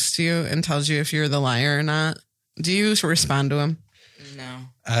Sterling texts you and tells you if you're the liar or not, do you respond to him? No.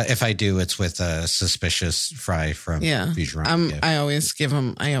 If I do, it's with a suspicious fry from Vigeron. I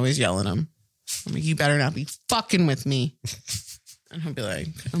always yell at him. I'm like, you better not be fucking with me. And he'll be like,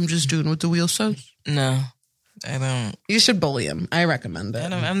 I'm just doing what the wheel says. No, I don't. You should bully him. I recommend it.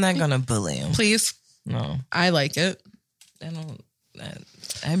 I'm not going to bully him. Please. No. I like it.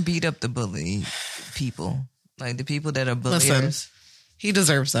 I beat up the bully people. Like the people that are bulliers. Listen, he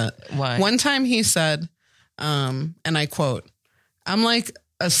deserves that. Why? One time he said, and I quote, I'm like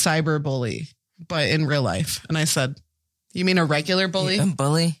a cyber bully, but in real life. And I said, you mean a regular bully? A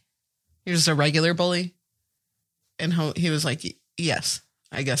bully? You're just a regular bully? And he was like, yes,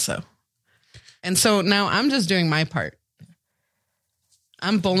 I guess so. And so now I'm just doing my part.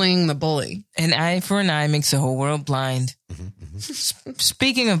 I'm bullying the bully. An eye for an eye makes the whole world blind.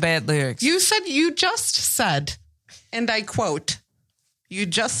 Speaking of bad lyrics. You just said, and I quote, you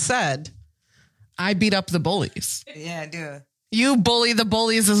just said, I beat up the bullies. Yeah, I do. You bully the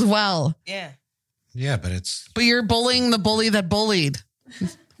bullies as well. Yeah. Yeah, but you're bullying the bully that bullied.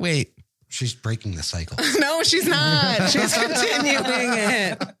 Wait. She's breaking the cycle. No, she's not. She's continuing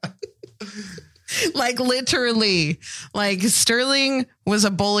it. Like literally, like Sterling was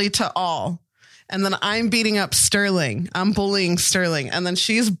a bully to all. And then I'm beating up Sterling. I'm bullying Sterling. And then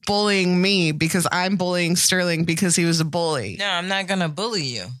she's bullying me because I'm bullying Sterling because he was a bully. No, I'm not going to bully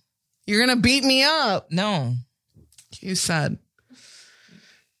you. You're going to beat me up. No. You said.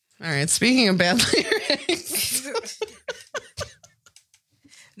 All right. Speaking of bad lyrics.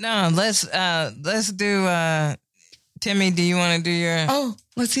 No, let's do, Timmy, do you want to do your... Oh,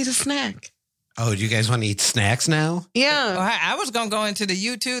 let's eat a snack. Oh, do you guys want to eat snacks now? Yeah. Well, I was going to go into the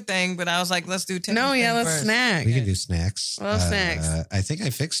U2 thing, but I was like, let's do Timmy. No, yeah, let's first. snack. We can do snacks. Snacks. I think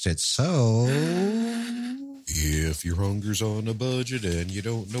I fixed it. So, if your hunger's on a budget and you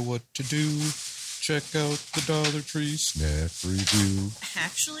don't know what to do, check out the Dollar Tree Snack Review.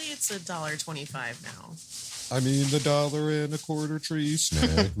 Actually, it's $1.25 now. I mean, the $1.25 tree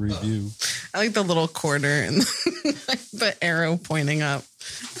snack review. I like the little quarter and the arrow pointing up.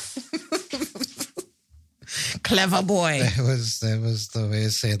 Clever boy. that was the way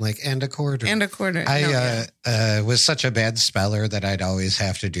of saying like, and a quarter. And a quarter. I was such a bad speller that I'd always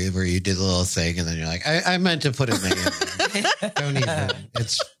have to do where you did the little thing and then you're like, I meant to put it in. Don't even.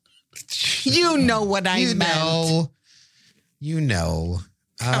 It's. You know what I meant. You know.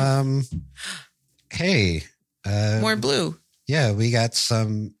 Hey. More blue. Yeah, we got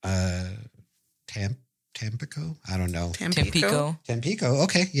some Tampico. I don't know. Tampico. Tampico.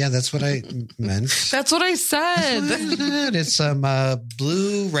 Okay, yeah, that's what I meant. That's what I said. It's some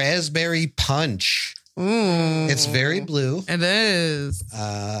blue raspberry punch. Ooh, it's very blue. It is.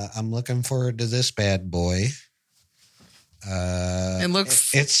 I'm looking forward to this bad boy.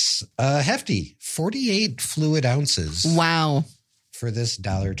 It's hefty, 48 fluid ounces. Wow. For this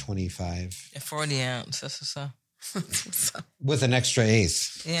 $1.25. 40 ounce. That's what's up. With an extra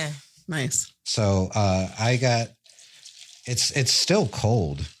eighth. Yeah. Nice. So I got it's still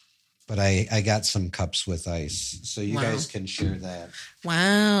cold, but I got some cups with ice. So you guys can share that.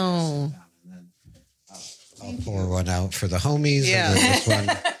 Wow. I'll pour one out for the homies. Yeah. And then this one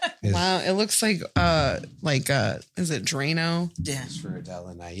is wow. It looks like is it Drano? Yeah. for Adele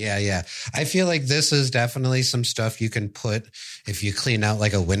and I. Yeah. I feel like this is definitely some stuff you can put if you clean out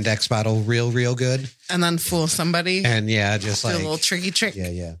like a Windex bottle real good. And then fool somebody. And yeah, just do like a little tricky trick.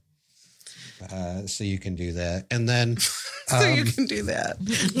 Yeah. So you can do that. And then so you can do that.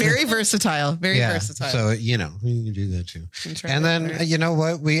 Very versatile. Very versatile. So, you can do that too. And then, you know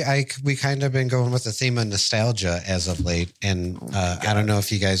what? We kind of been going with the theme of nostalgia as of late. And I don't know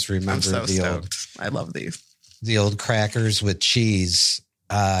if you guys remember old. I love these. The old crackers with cheese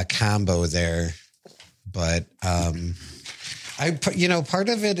combo there. But, part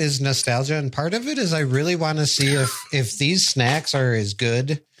of it is nostalgia and part of it is I really want to see if these snacks are as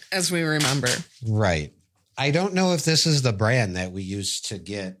good as we remember. Right. I don't know if this is the brand that we used to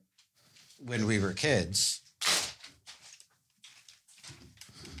get when we were kids.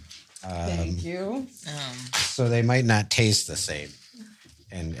 Thank you. So they might not taste the same.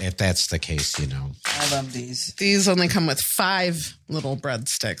 And if that's the case, I love these. These only come with 5 little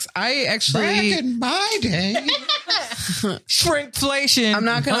breadsticks. I actually... Back in my day. Shrinkflation. I'm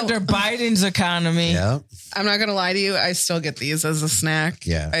not gonna... Under Biden's economy. Yeah. I'm not going to lie to you. I still get these as a snack.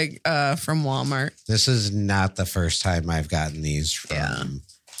 Yeah. From Walmart. This is not the first time I've gotten these from... Yeah.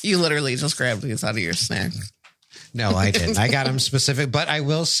 You literally just grabbed these out of your snack. No, I didn't. I got them specific. But I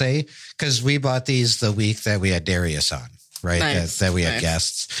will say, because we bought these the week that we had Darius on. Right. Nice. That we had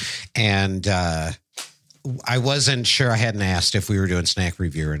guests. And I wasn't sure. I hadn't asked if we were doing snack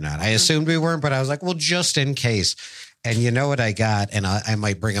review or not. I assumed we weren't, but I was like, well, just in case. And you know what I got? And I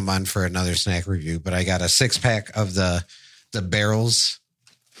might bring them on for another snack review, but I got a 6-pack of the barrels,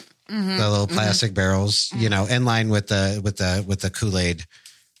 the little plastic barrels, you know, in line with the Kool-Aid.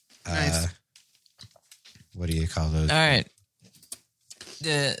 Nice. What do you call those? All right.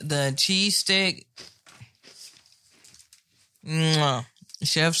 The cheese stick. Mwah.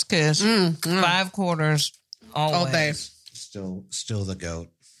 Chef's kiss. 5 quarters always. All day. Still the goat.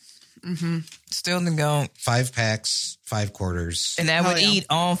 Still the goat. 5 packs, 5 quarters. And I would eat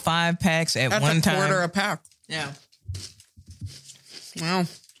all 5 packs at That's one time. a quarter a pack. Yeah. Wow.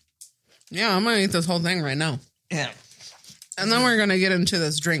 Yeah, I'm going to eat this whole thing right now. Yeah. And then we're going to get into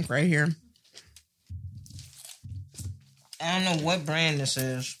this drink right here. I don't know what brand this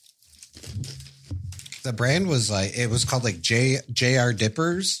is. The brand was it was called like JR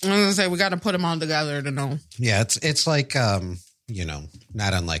Dippers. I'm going to say we got to put them all together to know. Yeah, it's like, you know,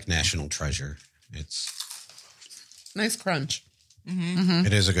 not unlike National Treasure. It's nice crunch.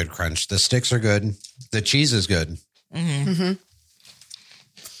 It is a good crunch. The sticks are good. The cheese is good. I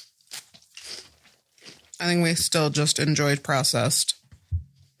think we still just enjoyed processed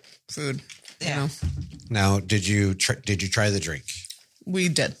food. Yeah. You know? Now, did you try the drink? We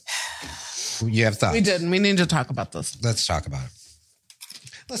did. You have thoughts? We did. And we need to talk about this. Let's talk about it.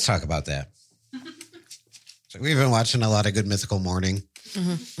 Let's talk about that. So we've been watching a lot of Good Mythical Morning.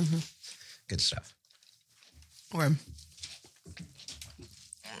 Good stuff. Okay.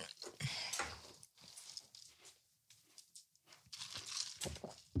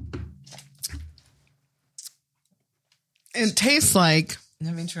 It tastes like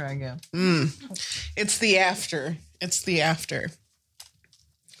Let me try again. it's the after. It's the after.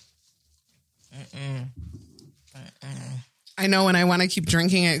 I know, and I want to keep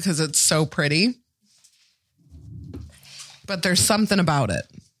drinking it because it's so pretty. But there's something about it.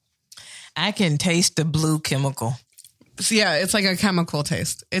 I can taste the blue chemical. So yeah, it's like a chemical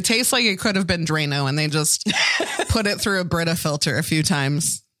taste. It tastes like it could have been Drano, and they just put it through a Brita filter a few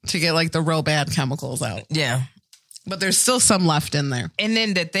times to get like the real bad chemicals out. Yeah. But there's still some left in there. And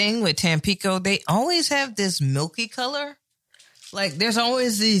then the thing with Tampico, they always have this milky color. Like there's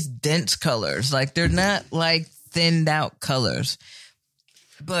always these dense colors. Like they're not like thinned out colors.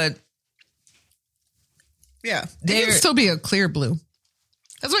 But Yeah, it can still be a clear blue.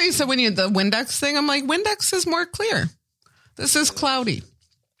 That's what you said when you the Windex thing. I'm like, Windex is more clear. This is cloudy.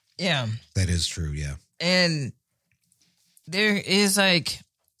 yeah. That is true, yeah. And there is like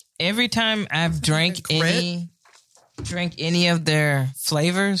every time I've drank any of their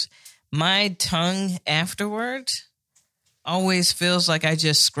flavors, my tongue afterwards always feels like I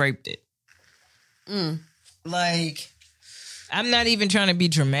just scraped it. Like I'm not even trying to be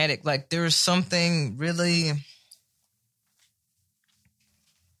dramatic. Like there's something really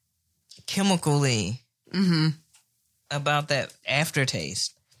chemically about that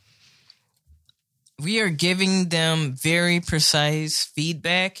aftertaste. We are giving them very precise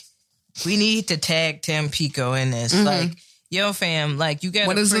feedback. We need to tag Tampico in this. Like, yo, fam, like you got.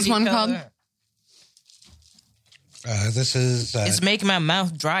 What is this one called? This is It's making my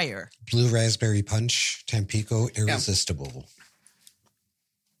mouth drier. Blue Raspberry Punch Tampico Irresistible.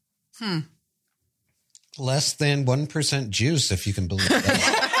 Less than 1% juice, if you can believe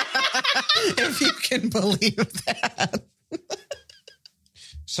that. If you can believe that.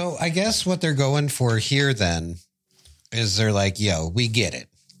 So I guess what they're going for here then is they're like, yo, we get it.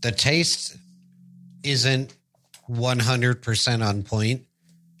 The taste isn't 100% on point,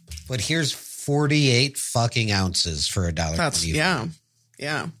 but here's 48 fucking ounces for $1.25. That's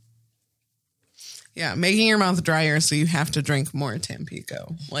yeah. Making your mouth drier, so you have to drink more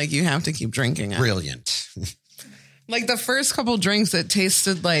Tampico. Like you have to keep drinking it. Brilliant. Like the first couple drinks, it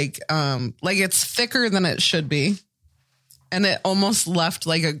tasted like it's thicker than it should be, and it almost left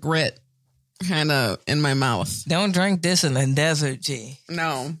like a grit kind of in my mouth. Don't drink this in the desert, G.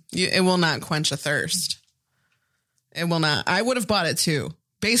 No, it will not quench a thirst. It will not. I would have bought it too,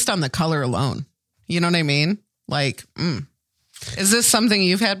 based on the color alone. You know what I mean? Like, is this something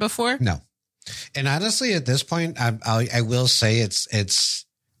you've had before? No. And honestly, at this point, I will say it's.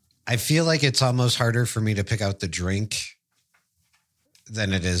 I feel like it's almost harder for me to pick out the drink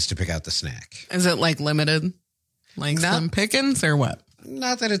than it is to pick out the snack. Is it like limited, like Slim Pickens or what?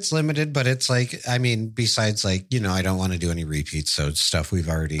 Not that it's limited, but it's like, I mean, besides like, you know, I don't want to do any repeats. So it's stuff we've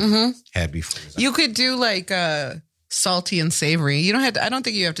already had before. You could do like salty and savory. You don't have to, I don't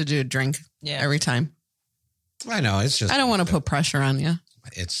think you have to do a drink every time. I know. It's just, I don't want to put pressure on you.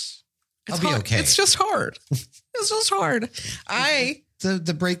 I'll be okay. It's just hard. It's just hard.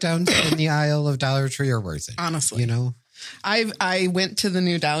 the breakdowns in the aisle of Dollar Tree are worth it. Honestly. You know? I went to the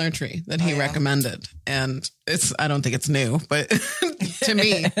new Dollar Tree that he recommended, and I don't think it's new, but to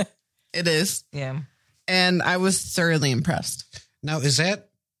me, it is. Yeah. And I was thoroughly impressed. Now, is that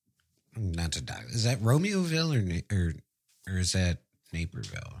is that Romeoville or is that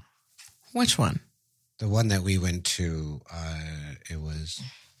Naperville? Which one? The one that we went to, it was,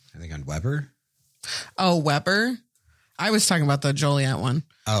 I think, on Weber. Oh, Weber. I was talking about the Joliet one.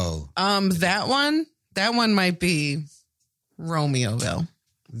 Oh, that one might be Romeoville.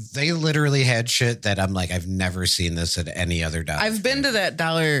 they literally had shit that I'm like, I've never seen this at any other Dollar I've been to that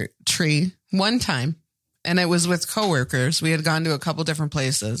Dollar Tree one time, and it was with coworkers. We had gone to a couple different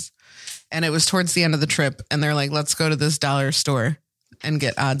places, and it was towards the end of the trip, and they're like, let's go to this dollar store and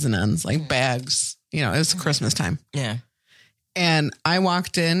get odds and ends, like bags. You know, it was Christmas time. Yeah. And I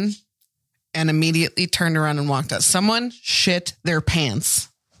walked in and immediately turned around and walked out. Someone shit their pants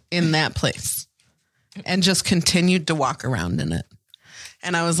in that place and just continued to walk around in it.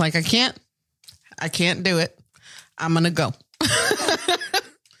 And I was like, I can't do it. I'm going to go.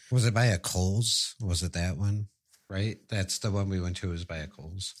 Was it by a Kohl's? Was it that one? Right? That's the one we went to, was by a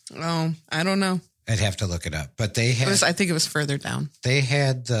Kohl's. Oh, I don't know. I'd have to look it up. But they had, I think it was further down. they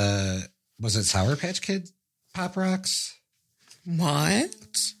had was it Sour Patch Kid Pop Rocks? What?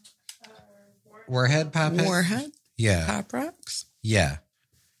 Warhead Pop? Warhead? Yeah. Pop Rocks? Yeah.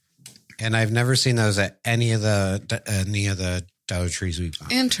 And I've never seen those at any of the Dollar Trees we've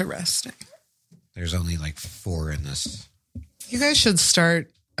gone. Interesting. There's only like 4 in this. You guys should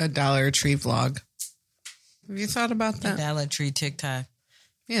start a Dollar Tree vlog. Have you thought about that? Dollar Tree TikTok.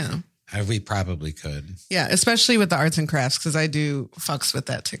 Yeah. We probably could. Yeah, especially with the arts and crafts, because I do fucks with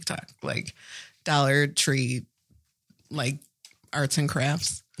that TikTok, like Dollar Tree, like arts and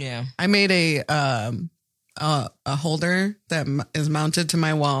crafts. Yeah. I made a holder that is mounted to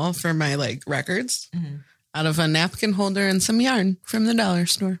my wall for my like records out of a napkin holder and some yarn from the dollar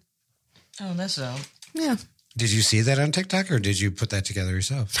store. Oh, that's dope. Yeah. Did you see that on TikTok or did you put that together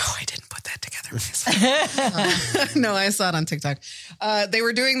yourself? No, I didn't put that together myself. No, I saw it on TikTok. They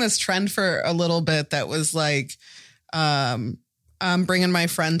were doing this trend for a little bit that was like, I'm bringing my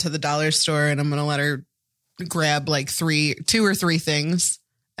friend to the dollar store and I'm going to let her grab like 2 or 3 things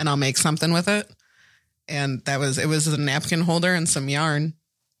and I'll make something with it. And it was a napkin holder and some yarn.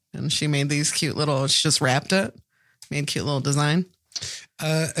 And she made these she just wrapped it, made cute little design.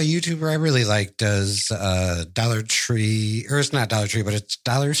 A YouTuber I really like does Dollar Tree, or it's not Dollar Tree, but it's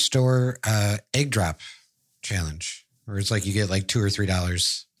Dollar Store egg drop challenge, where it's like you get like $2 or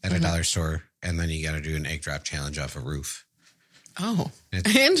 $3 at a dollar store, and then you got to do an egg drop challenge off a roof. Oh,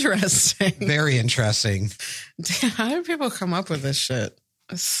 It's interesting. very interesting. Damn, how do people come up with this shit?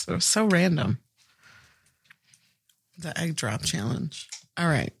 It's so random. The egg drop challenge. All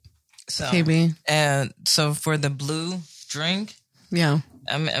right. So, KB. So for the blue drink, Yeah.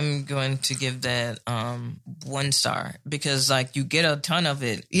 I'm going to give that 1 star because like you get a ton of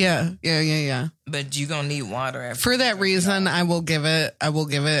it, Yeah. but you're gonna need water after. For that reason, I will give it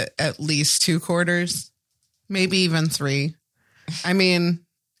at least 2 quarters, maybe even 3. I mean,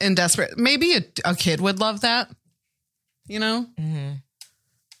 in desperate, maybe a kid would love that. You know? Mm-hmm.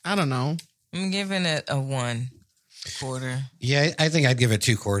 I don't know. I'm giving it a 1 quarter. Yeah, I think I'd give it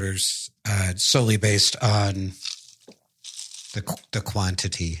 2 quarters, solely based on the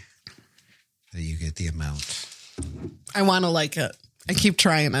quantity that you get, the amount. I want to like it. I keep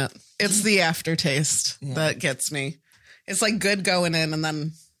trying it. It's the aftertaste that gets me. It's like good going in, and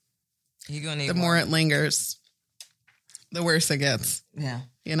then You're gonna need the more it lingers, the worse it gets. Yeah,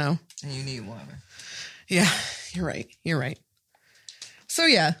 You know? and you need water. Yeah, you're right. So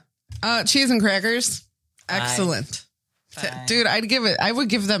yeah, cheese and crackers, excellent. Fine. Dude, I would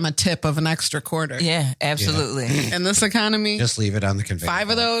give them a tip of an extra quarter. Yeah, absolutely. In this economy, Just leave it on the conveyor. 5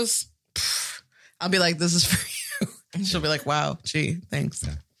 of those, I'll be like, this is for you. And she'll be like, wow, gee, thanks.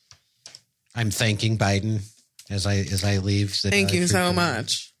 I'm thanking Biden as I leave. Thank you so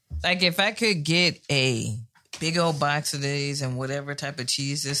much. Like if I could get a big old box of these and whatever type of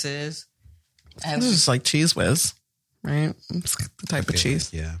cheese this is, This is like Cheese Whiz, right? It's the type of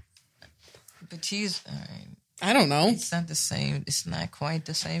cheese. Yeah. but cheese, all right, I don't know. it's not the same. It's not quite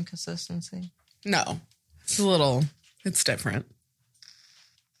the same consistency. No, it's different.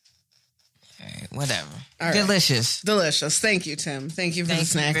 All right, whatever. All right. Delicious. Delicious. Thank you, Tim. Thank you for Thank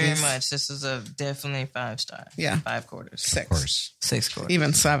the you snackies. very much. This is a definitely 5 star. Yeah. 5 quarters. 6. Of course. 6 quarters.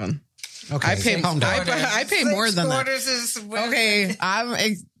 Even 7. Okay. I pay. calm down. I pay more than that. quarters is Okay,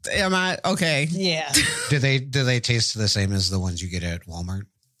 am I okay? Yeah. Do they taste the same as the ones you get at Walmart?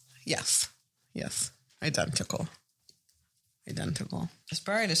 Yes, identical. Identical. It's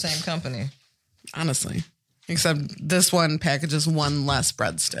probably the same company. Honestly. Except this one packages one less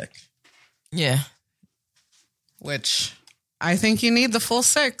breadstick, Yeah. which I think you need the full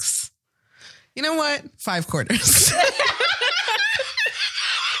 6. You know what? 5 quarters.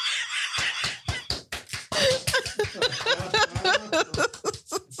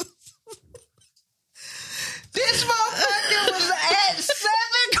 This motherfucker was at 7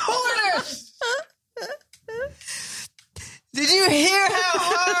 quarters. Did you hear how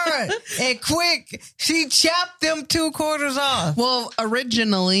hard and quick she chopped them 2 quarters off? Well,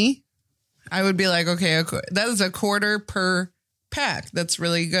 originally, I would be like, okay, that is a quarter per pack. That's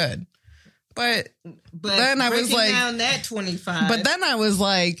really good. But then I was breaking like, down that 25. but then I was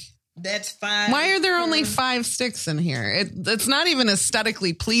like, that's 5. why are there only 5 sticks in here? It's not even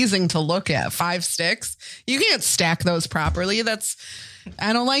aesthetically pleasing to look at. 5 sticks. You can't stack those properly.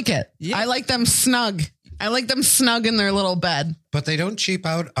 I don't like it. Yeah. I like them snug. I like them snug in their little bed. But they don't cheap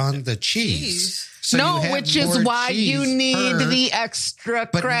out on the cheese. So you no, have which is more why you cheese need per- the extra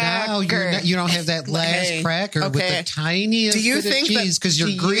But cracker. now you don't have that last Hey, cracker with okay. the tiniest Do you bit think of that- cheese because do you're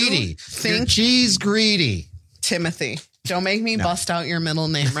you greedy. You're think- cheese greedy. Timothy, don't make me bust out your middle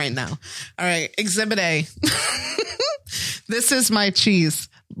name right now. All right, Exhibit A. This is my cheese.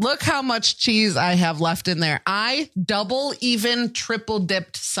 Look how much cheese I have left in there. I double, even triple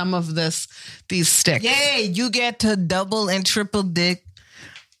dipped some of these sticks. Yay, you get to double and triple dick.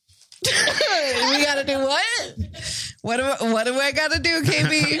 We gotta do what? What do I gotta do,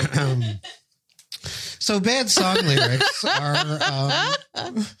 KB? So bad song lyrics are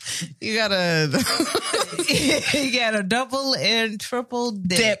You gotta You got a double and triple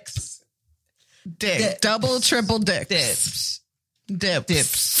dicks. dick. Double, triple Dips.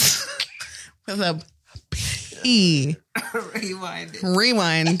 dips. With a P. Rewind it.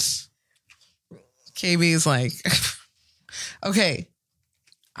 Rewind. KB's like, okay,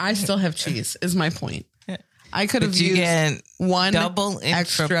 I still have cheese, is my point. I could have But you used get one double and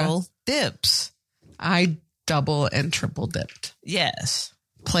extra. triple dips. I double and triple dipped. Yes.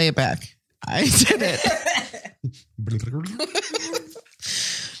 Play it back. I did it.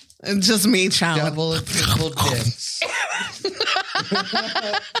 It's just me challenge. double and triple dicks.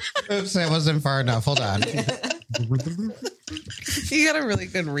 Oops, that wasn't far enough. Hold on. You got a really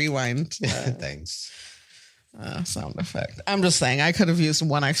good rewind Thanks. sound effect. I'm just saying, I could have used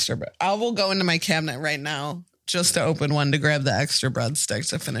one extra. I will go into my cabinet right now just to open one to grab the extra breadstick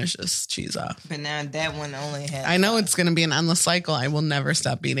to finish this cheese off. But now that one only has. I know it's going to be an endless cycle. I will never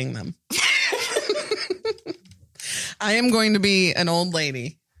stop eating them. I am going to be an old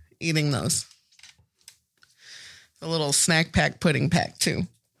lady eating those. A little snack pack, pudding pack too.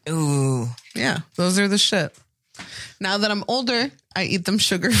 Ooh. Yeah, those are the shit. Now that I'm older, I eat them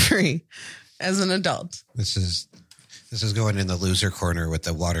sugar free as an adult. This is going in the loser corner with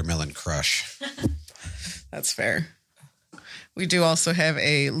the watermelon crush. That's fair. We do also have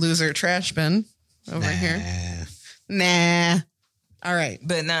a loser trash bin over here. Nah. All right.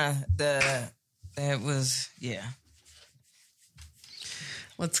 But nah, that was, yeah.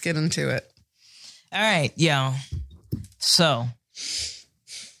 Let's get into it. All right, y'all. So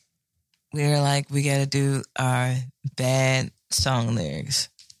we're like, we got to do our bad song lyrics.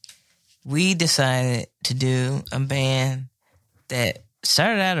 We decided to do a band that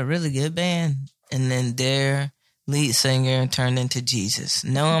started out a really good band, and then their lead singer turned into Jesus.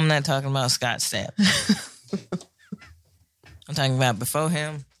 No, I'm not talking about Scott Stapp. I'm talking about before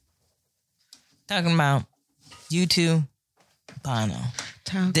him. Talking about U2, Bono.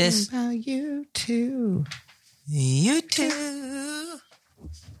 Talking This- about you too. U2.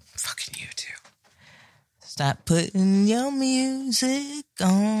 Fucking you too. Stop putting your music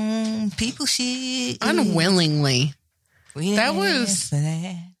on people shit. Unwillingly. We That didn't was- ask for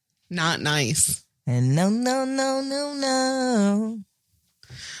that. Not nice. And no.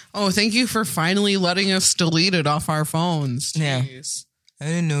 Oh, thank you for finally letting us delete it off our phones. Yeah. Jeez. I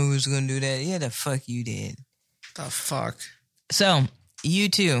didn't know who was gonna do that. Yeah, the fuck you did. The fuck? So,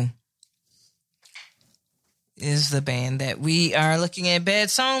 U2 is the band that we are looking at bad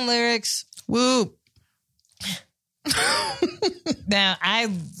song lyrics. Whoop. Now, I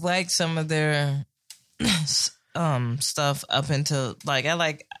like some of their stuff up until, like, I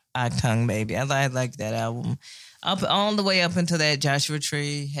like Octung Baby. I like that album. Up all the way up until that Joshua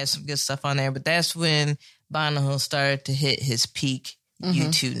Tree had some good stuff on there, but that's when Bono started to hit his peak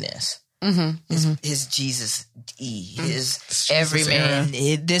U2-ness. His Jesus his everyman.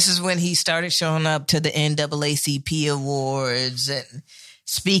 This is when he started showing up to the NAACP awards and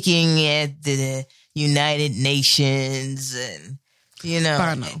speaking at the United Nations, and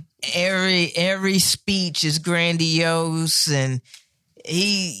Bono. every speech is grandiose, and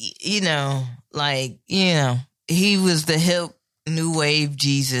he, he was the hip new wave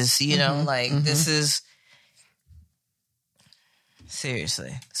Jesus, this is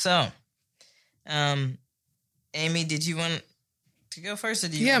seriously. So, Aimee, did you want to go first, or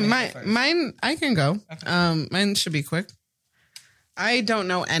do you? Yeah, want me to go first? mine. I can go. Okay. Mine should be quick. I don't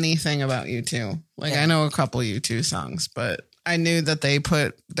know anything about U2. Like, Yeah. I know a couple U2 songs, but I knew that they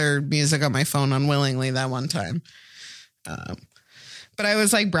put their music on my phone unwillingly that one time. But I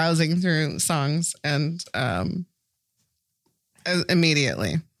was like browsing through songs, and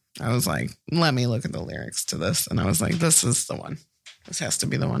immediately I was like, let me look at the lyrics to this. And I was like, this is the one. This has to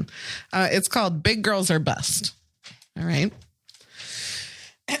be the one. It's called Big Girls Are Best. All right.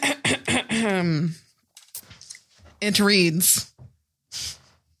 It reads,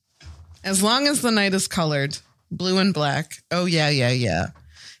 as long as the night is colored, blue and black, oh yeah, yeah, yeah.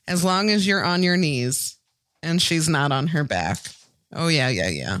 As long as you're on your knees and she's not on her back, oh yeah, yeah,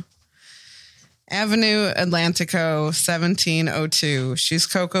 yeah. Avenue Atlantico 1702. She's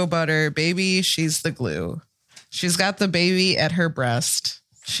cocoa butter, baby, she's the glue. She's got the baby at her breast.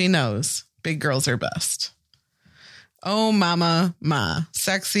 She knows big girls are best. Oh, mama, ma.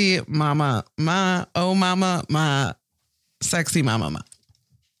 Sexy mama, ma. Oh, mama, ma. Sexy mama, ma.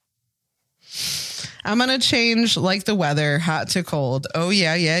 I'm going to change like the weather, hot to cold. Oh,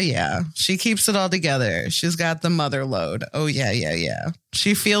 yeah, yeah, yeah. She keeps it all together. She's got the mother load. Oh, yeah, yeah, yeah.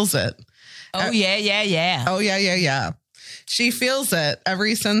 She feels it. Oh, yeah, yeah, yeah. Oh, yeah, yeah, yeah. She feels it.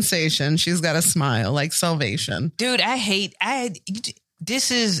 Every sensation. She's got a smile like salvation. Dude,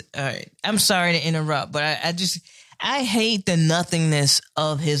 this is, all right, I'm sorry to interrupt, but I hate the nothingness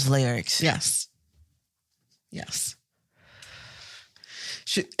of his lyrics. Yes. Yes.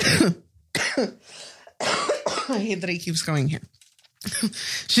 I hate that he keeps going here.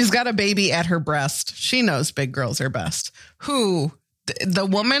 She's got a baby at her breast. She knows big girls are best. Who? The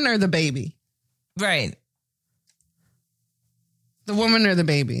woman or the baby? Right. The woman or the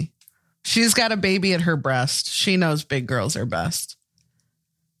baby? She's got a baby at her breast. She knows big girls are best.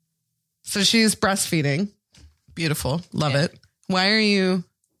 So she's breastfeeding. Beautiful. Love it. Why are you...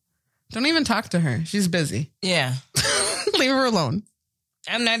 Don't even talk to her. She's busy. Yeah. Leave her alone.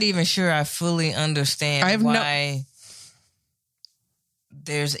 I'm not even sure I fully understand why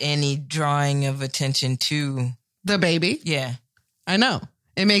there's any drawing of attention to the baby. Yeah. I know.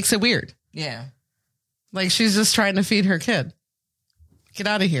 It makes it weird. Yeah. Like she's just trying to feed her kid. Get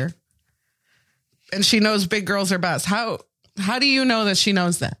out of here. And she knows big girls are best. How do you know that she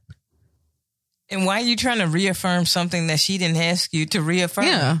knows that? And why are you trying to reaffirm something that she didn't ask you to reaffirm?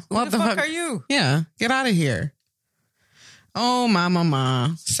 Yeah. What the fuck are you? Yeah. Get out of here. Oh, mama, ma.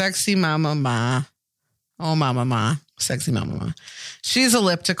 Sexy mama, ma. Oh, mama, ma. Sexy mama, ma. She's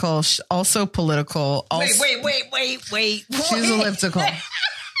elliptical. Also political. Also, Wait. She's elliptical.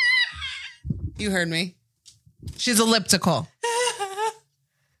 You heard me. She's elliptical.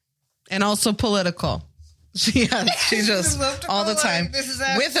 And also political. She's just all the time.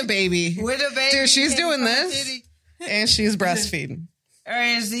 With a baby. With a baby. Dude, she's doing this. And she's breastfeeding. Or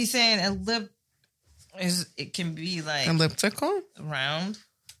is he saying it can be like elliptical? Round?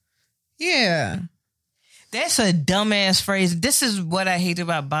 Yeah. That's a dumbass phrase. This is what I hate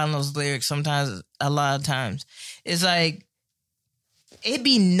about Bono's lyrics sometimes, a lot of times. It's like, it'd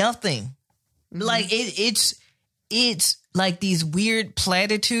be nothing. Mm-hmm. Like, it's like these weird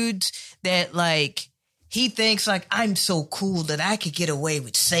platitudes that, like, he thinks, like, I'm so cool that I could get away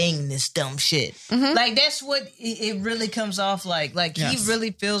with saying this dumb shit. Mm-hmm. Like, that's what it really comes off like. Like, yes. He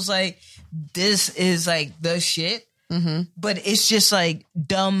really feels like this is, like, the shit. Mm-hmm. But it's just, like,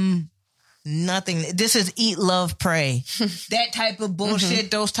 dumb nothing. This is eat, love, pray. That type of bullshit,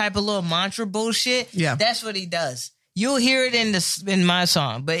 those type of little mantra bullshit. Yeah. That's what he does. You'll hear it in my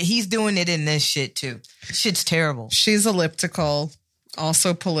song, but he's doing it in this shit, too. Shit's terrible. She's elliptical,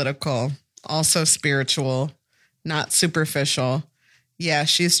 also political. Also spiritual, not superficial. Yeah,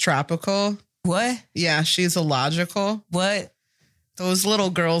 she's tropical. What? Yeah, she's illogical. What? Those little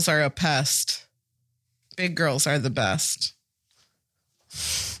girls are a pest. Big girls are the best.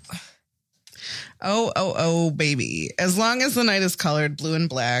 Oh, baby. As long as the night is colored blue and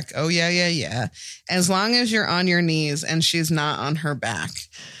black. Oh, yeah, yeah, yeah. As long as you're on your knees and she's not on her back.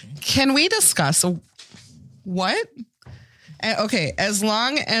 Can we discuss what? Okay, as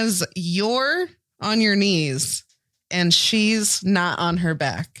long as you're on your knees and she's not on her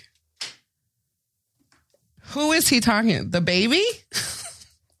back. Who is he talking? The baby?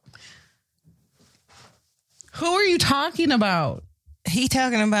 Who are you talking about? He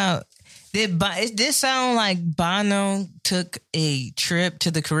talking about Did this sound like Bono took a trip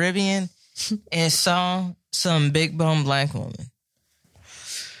to the Caribbean and saw some big bone black woman?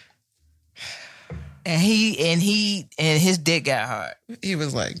 And his dick got hard. He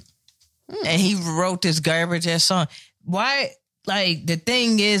was like, and he wrote this garbage ass song. Why? Like, the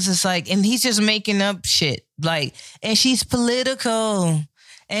thing is, it's like, and he's just making up shit. Like, and she's political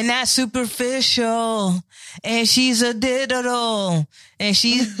and not superficial. And she's a digital. And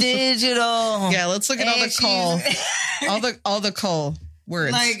she's digital. yeah, let's look at all the coal. all the coal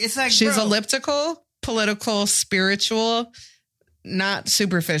words. Like, it's like, she's bro, elliptical, political, spiritual, not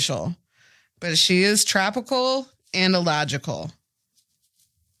superficial. But she is tropical and illogical.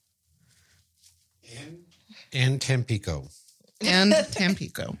 And Tampico. And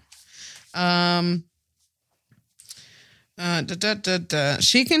Tampico.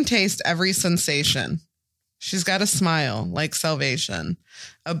 She can taste every sensation. She's got a smile like salvation.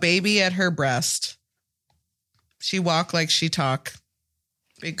 A baby at her breast. She walk like she talk.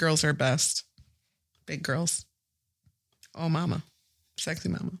 Big girls are best. Big girls. Oh, mama. Sexy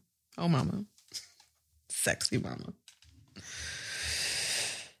mama. Oh, mama. Sexy mama.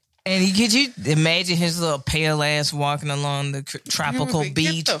 and could you imagine his little pale ass walking along the tropical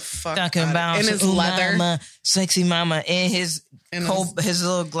beach, talking about in his leather, mama, sexy mama, and his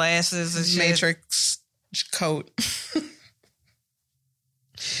little glasses and shit. Matrix coat.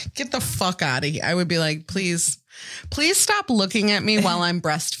 Get the fuck out of here. I would be like, please stop looking at me while I'm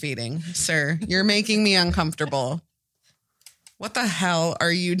breastfeeding, sir. You're making me uncomfortable. What the hell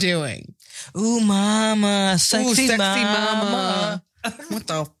are you doing? Ooh, mama, sexy mama. What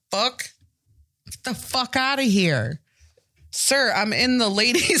the fuck? Get the fuck out of here. Sir, I'm in the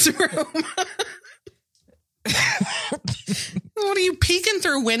ladies' room. What are you peeking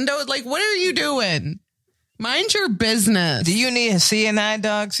through windows? Like, what are you doing? Mind your business. Do you need a CNI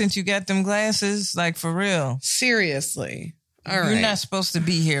dog since you got them glasses? Like, for real. Seriously. All right. You're not supposed to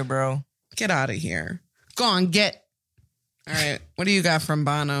be here, bro. Get out of here. Go on, get. All right. What do you got from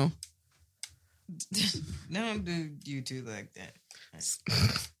Bono? Don't do you two like that.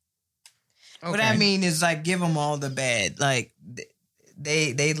 Okay. What I mean is, like, give them all the bad. Like,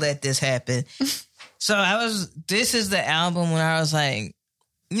 they let this happen. So this is the album when I was like,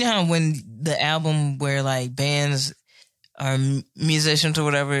 you know how when the album where like bands or musicians or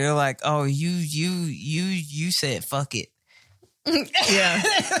whatever, you're like, oh, you said fuck it. Yeah.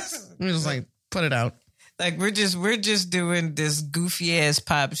 I'm just like, put it out. Like, we're just doing this goofy ass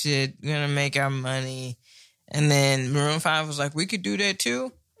pop shit. We're gonna make our money. And then Maroon 5 was like, we could do that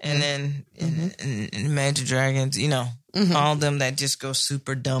too. And then and Imagine Dragons, you know, all them that just go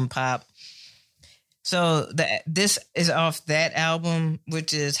super dumb pop. So this is off that album,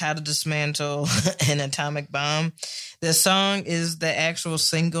 which is How to Dismantle an Atomic Bomb. The song is the actual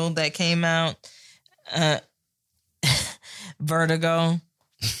single that came out, Vertigo.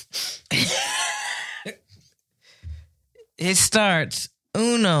 It starts,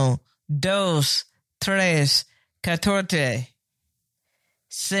 1, 2, 3, 14.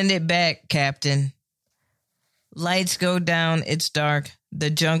 Send it back, Captain. Lights go down, it's dark. The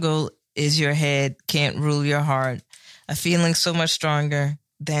jungle is your head, can't rule your heart. A feeling so much stronger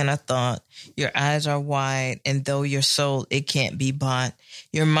than a thought. Your eyes are wide, and though your soul, it can't be bought.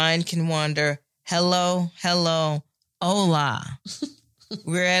 Your mind can wander. Hello, hello, hola.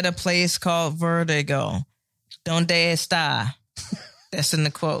 We're at a place called Vertigo. Donde está? That's in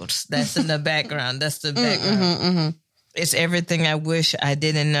the quotes. That's in the background. That's the background. It's everything I wish I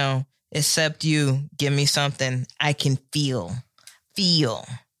didn't know. Except you, give me something I can feel. Feel.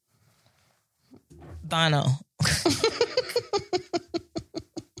 Bono.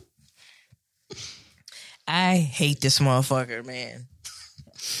 I hate this motherfucker, man.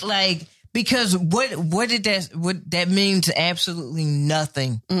 Like, because what that means absolutely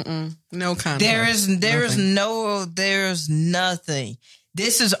nothing. No context. There's nothing.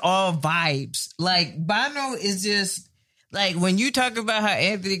 This is all vibes. Like, Bono is just like, when you talk about how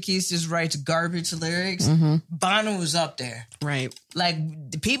Anthony Kiedis just writes garbage lyrics, Bono is up there. Right.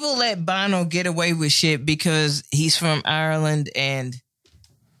 Like, people let Bono get away with shit because he's from Ireland and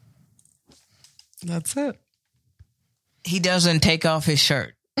that's it. He doesn't take off his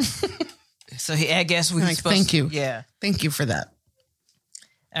shirt. So I guess we're supposed thank you. Yeah. Thank you for that.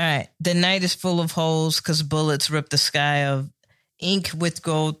 All right. The night is full of holes because bullets rip the sky of ink with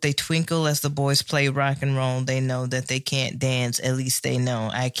gold. They twinkle as the boys play rock and roll. They know that they can't dance. At least they know.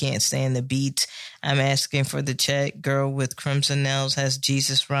 I can't stand the beats. I'm asking for the check. Girl with crimson nails has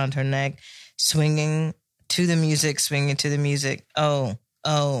Jesus round her neck. Swinging to the music, swinging to the music. Oh,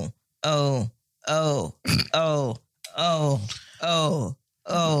 oh, oh, oh, oh, oh, oh,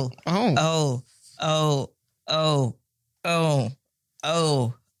 oh, Oh. oh, oh, oh,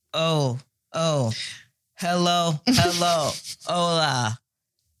 oh, oh, oh. Hello, hola.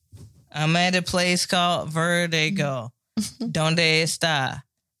 I'm at a place called Vertigo. Donde está?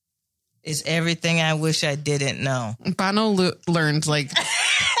 It's everything I wish I didn't know. Bono learned like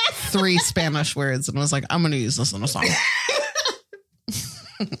 3 Spanish words and was like, I'm going to use this in a song.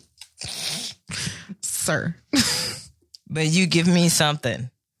 Sir. But you give me something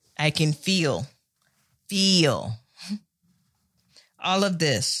I can feel. All of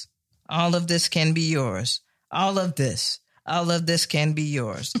this can be yours. All of this can be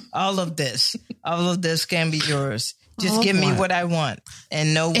yours. All of this can be yours. Just give me what I want,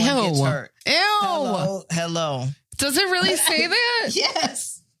 and no one gets hurt. Ew. Hello. Does it really say that?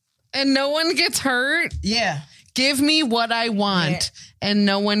 Yes. And no one gets hurt? Yeah. Give me what I want, and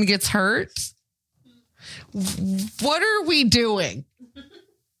no one gets hurt? What are we doing?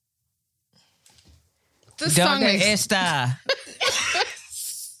 This song Donde makes... está?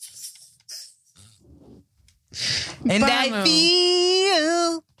 And I Bono.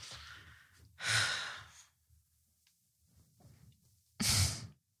 feel.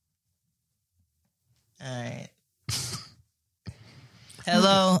 All right.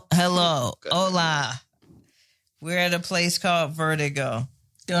 Hello, hola. We're at a place called Vertigo.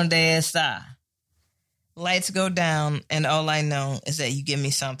 Donde está? Lights go down, and all I know is that you give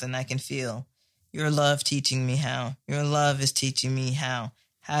me something I can feel. Your love teaching me how. Your love is teaching me how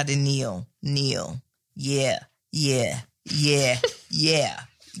to kneel. Yeah. Yeah. Yeah. Yeah. Yeah.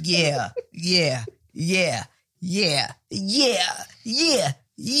 Yeah. Yeah. Yeah. Yeah. Yeah. Yeah.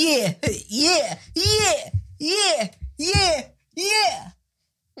 Yeah. Yeah. Yeah. Yeah. Yeah.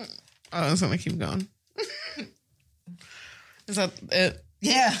 Oh, I was going to keep going. Is that it?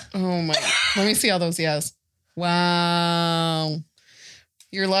 Yeah. Oh my. Let me see all those yes. Wow.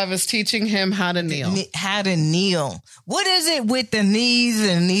 Your love is teaching him how to kneel. How to kneel. What is it with the knees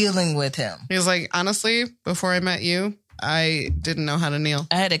and kneeling with him? He was like, honestly, before I met you, I didn't know how to kneel.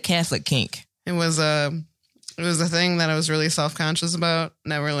 I had a Catholic kink. It was a thing that I was really self-conscious about.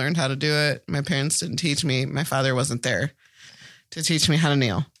 Never learned how to do it. My parents didn't teach me. My father wasn't there to teach me how to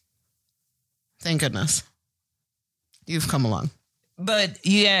kneel. Thank goodness. You've come along. But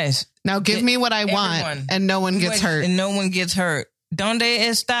you guys. Now give me what I want and no one gets hurt. And no one gets hurt. Donde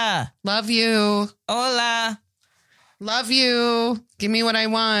está? Love you. Hola. Love you. Give me what I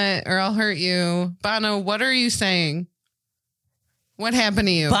want or I'll hurt you. Bono, what are you saying? What happened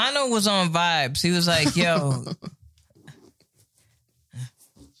to you? Bono was on vibes. He was like, yo.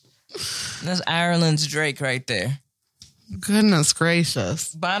 That's Ireland's Drake right there. Goodness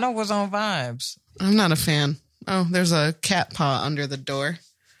gracious. Bono was on vibes. I'm not a fan. Oh, there's a cat paw under the door.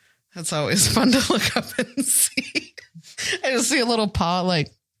 That's always fun to look up and see. I just see a little paw like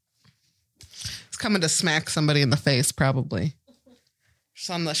it's coming to smack somebody in the face, probably.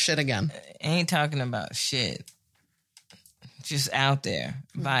 Just on the shit again. Ain't talking about shit. Just out there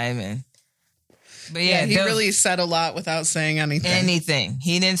vibing. But yeah, he really said a lot without saying anything.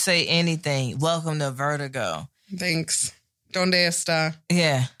 He didn't say anything. Welcome to Vertigo. Thanks. Donde está?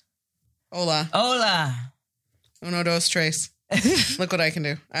 Yeah. Hola. Hola. Uno, dos, tres. Look what I can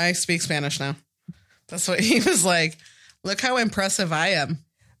do. I speak Spanish now. That's what he was like. Look how impressive I am.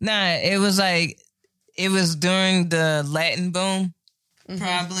 Nah, it was like, it was during the Latin boom,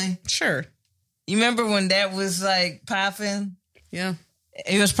 probably. Sure. You remember when that was like popping? Yeah.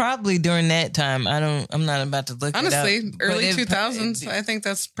 It was probably during that time. I'm not about to look honestly, it up. Early 2000s. I think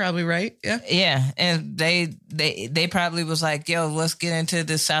that's probably right. Yeah. Yeah. And they probably was like, yo, let's get into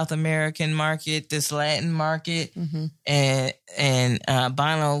the South American market, this Latin market. Mm-hmm. And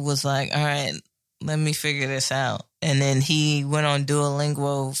Bono was like, all right, let me figure this out. And then he went on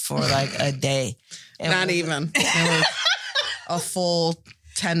Duolingo for like a day. And not even. It was a full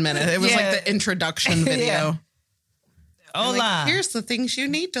 10 minutes. It was like the introduction video. Yeah. Hola. Like, here's the things you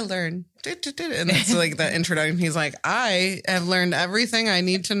need to learn. And it's like the introduction. He's like, I have learned everything I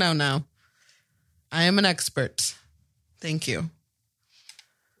need to know now. I am an expert. Thank you.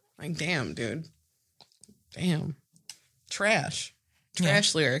 Like, damn, dude. Damn. Trash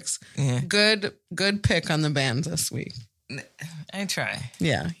lyrics. Yeah. Good pick on the band this week. I try.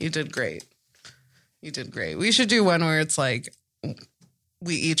 Yeah, you did great. We should do one where it's like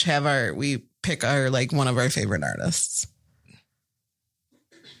we each have we pick our like one of our favorite artists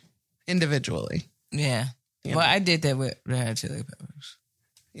individually. Yeah. You Well, know. I did that with Red Hot Chili Peppers.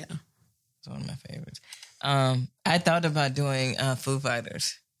 Yeah. It's one of my favorites. I thought about doing Foo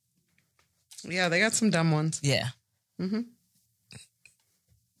Fighters. Yeah, they got some dumb ones. Yeah. Mm-hmm.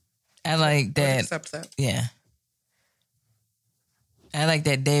 I like that. Accept that. Yeah. I like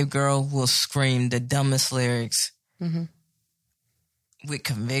that Dave Girl will scream the dumbest lyrics with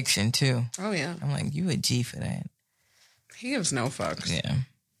conviction, too. Oh, yeah. I'm like, you a G for that. He gives no fucks. Yeah.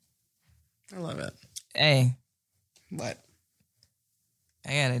 I love it. Hey, What?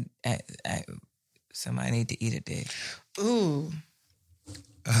 somebody need to eat a dick. Ooh.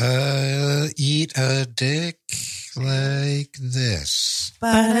 Eat a dick like this.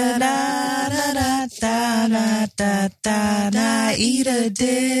 Eat a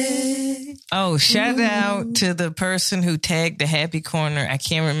dick. Oh, shout out to the person who tagged the Happy Corner. I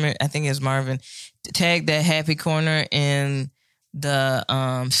can't remember. I think it's Marvin. Tagged that Happy Corner in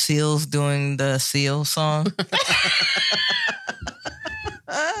the Seals doing the Seal song.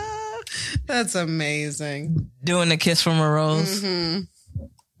 That's amazing. Doing the Kiss from a Rose.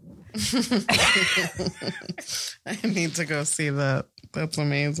 I need to go see that. That's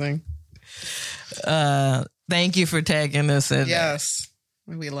amazing. Thank you for tagging us in. Yes.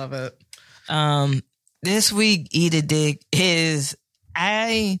 We love it. This week, Eat a Dick is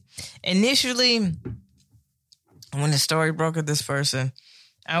initially, when the story broke with this person,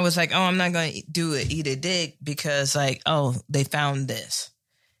 I was like, oh, I'm not going to do it, Eat a Dick, because like, oh, they found this.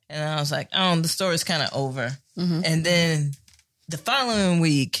 And I was like, oh, the story's kind of over. And then the following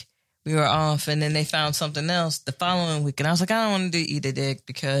week, we were off, and then they found something else the following week. And I was like, I don't want to do Eat a Dick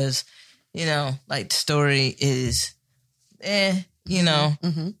because, you know, like the story is, you know,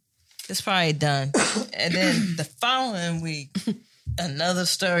 it's probably done. And then the following week, another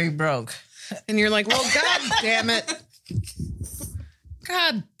story broke. And you're like, well, God damn it.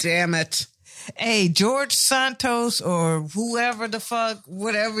 God damn it. Hey, George Santos or whoever the fuck,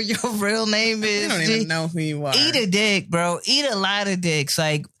 whatever your real name is. I don't even know who you are. Eat a dick, bro. Eat a lot of dicks.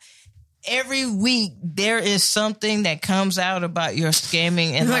 Like, every week there is something that comes out about your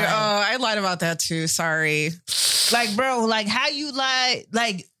scamming and like, lying. oh, I lied about that too. Sorry. Like, bro, like how you lie.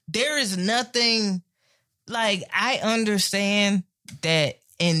 Like, there is nothing. Like, I understand that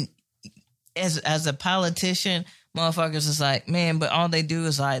as a politician, motherfuckers is like, man, but all they do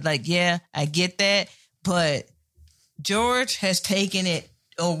is like, yeah, I get that. But George has taken it,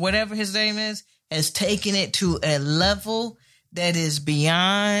 or whatever his name is, has taken it to a level that is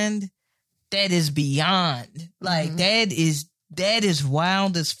beyond. Like, that is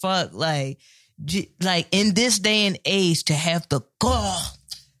wild as fuck. Like in this day and age, to have the gall.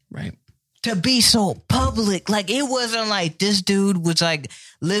 Right. To be so public. Like, it wasn't like this dude was like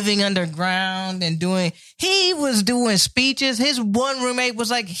living underground and he was doing speeches. His one roommate was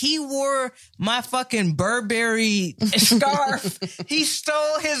like, he wore my fucking Burberry scarf. He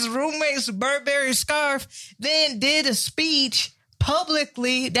stole his roommate's Burberry scarf, then did a speech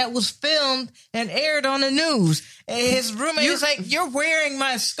publicly that was filmed and aired on the news. And his roommate was like, you're wearing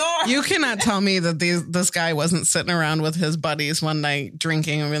my scarf. You cannot tell me that this guy wasn't sitting around with his buddies one night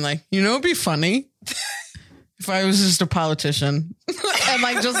drinking and being like, you know, it'd be funny if I was just a politician and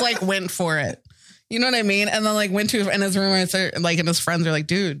like just like went for it. You know what I mean? And then like went to, and his roommates are like, and his friends are like,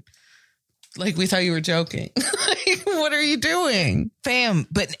 dude, like, we thought you were joking. Like, what are you doing? Fam,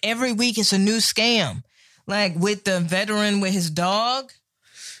 but every week it's a new scam. Like with the veteran with his dog.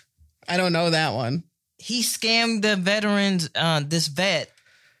 I don't know that one. He scammed the veterans, this vet,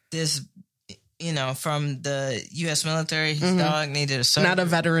 from the U.S. military. His dog needed a surgery. Not a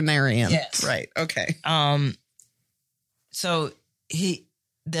veterinarian. Yes. Right. Okay. So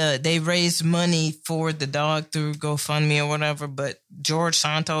they raised money for the dog through GoFundMe or whatever, but George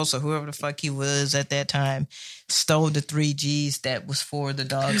Santos or whoever the fuck he was at that time stole the 3 G's that was for the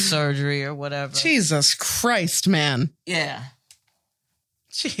dog's surgery or whatever. Jesus Christ, man. Yeah.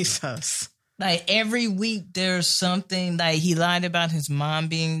 Jesus. Like, every week there's something. Like, he lied about his mom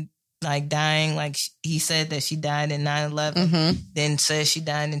being like dying. Like, he said that she died in 9/11, then says she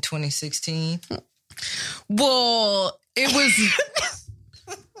died in 2016. Well,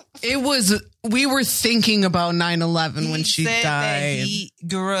 we were thinking about 9/11 when she said died. That he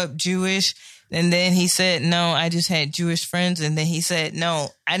grew up Jewish, and then he said, no, I just had Jewish friends. And then he said, no,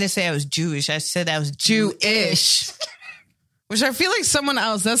 I didn't say I was Jewish. I said I was Jewish. Which I feel like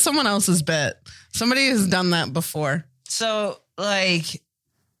that's someone else's bit. Somebody has done that before. So, like,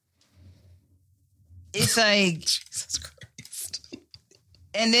 it's like, Jesus Christ.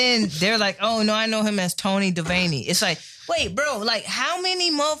 And then they're like, oh, no, I know him as Tony Devaney. It's like, wait, bro, like, how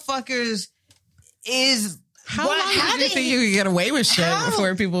many motherfuckers is... How long do you think you could get away with shit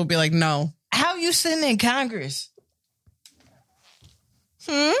before people would be like, no? How you sitting in Congress?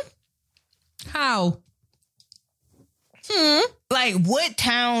 How? Like, what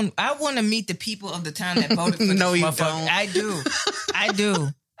town? I want to meet the people of the town that voted for this No, you motherfucker. don't. I do.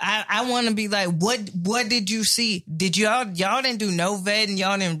 I want to be like, what did you see? Did y'all didn't do no vetting?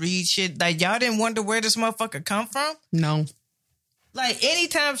 Y'all didn't read shit? Like, y'all didn't wonder where this motherfucker come from? No. Like,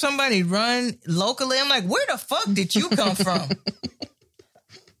 anytime somebody run locally, I'm like, where the fuck did you come from?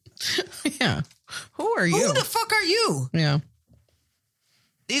 Yeah. Who are you? Who the fuck are you? Yeah.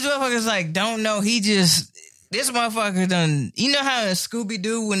 These motherfuckers, like, don't know. This motherfucker done, you know how in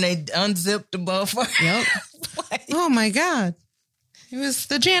Scooby-Doo when they unzip the motherfucker? Yep. Like, Oh my God. He was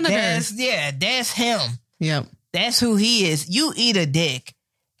the janitor. That's him. Yep. That's who he is. You eat a dick.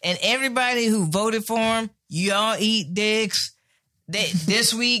 And everybody who voted for him, y'all eat dicks.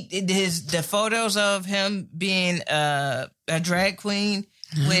 This week, the photos of him being a drag queen,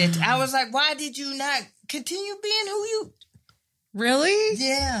 which I was like, why did you not continue being who you... Really?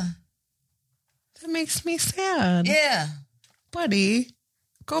 Yeah. That makes me sad. Yeah. Buddy,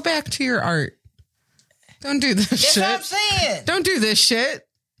 go back to your art. Don't do this That's shit. what I'm saying. Don't do this shit.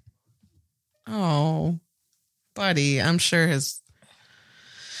 Oh, buddy, I'm sure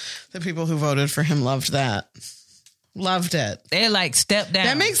the people who voted for him loved that. Loved it. They're like, step down.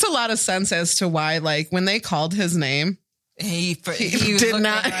 That makes a lot of sense as to why, like, when they called his name, He was did looking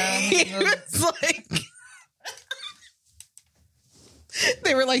not. around. He was like,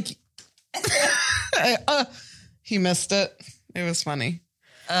 they were like, he missed it. It was funny.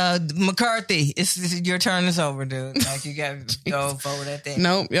 McCarthy, your turn is over, dude. Like, you got to go vote at that.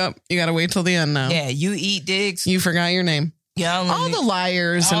 Nope. Yep. You got to wait till the end now. Yeah, you eat dicks. You forgot your name. Y'all All the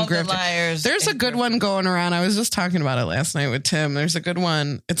liars and the grifters. liars. There's a good one going around. I was just talking about it last night with Tim. There's a good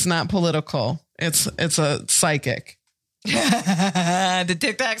one. It's not political. It's a psychic. The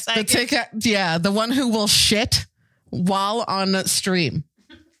TikTok psychic. The TikTok, yeah, the one who will shit while on the stream.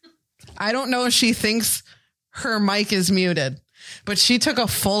 I don't know if she thinks her mic is muted, but she took a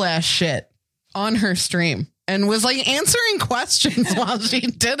full ass shit on her stream and was like answering questions while she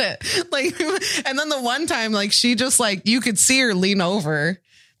did it. Like, and then the one time, like, she just like, you could see her lean over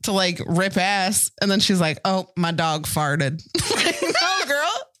to like rip ass. And then she's like, oh, my dog farted. Like, no,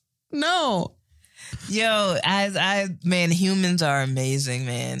 girl. No. Yo, man, humans are amazing,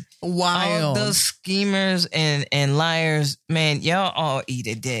 man. Wild. All those schemers and liars, man, y'all all eat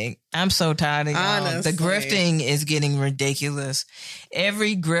a dick. I'm so tired of y'all. Honestly. The grifting is getting ridiculous.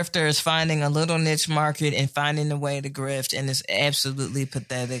 Every grifter is finding a little niche market and finding a way to grift, and it's absolutely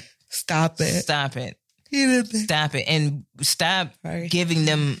pathetic. Stop it. Stop it. Stop Stop it. And stop giving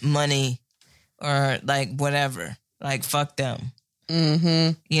them money or like whatever. Like, fuck them.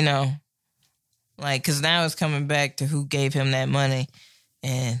 Mm-hmm. You know? Like, because now it's coming back to who gave him that money,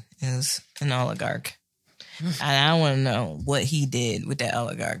 and it was an oligarch. And I want to know what he did with that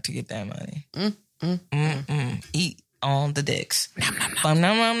oligarch to get that money. Eat all the dicks.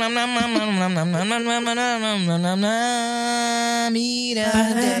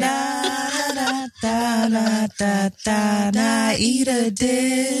 Eat a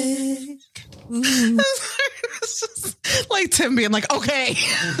dick. Like Tim being like, okay.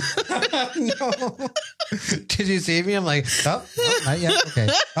 No. Did you see me? I'm like, oh, not yet. Okay.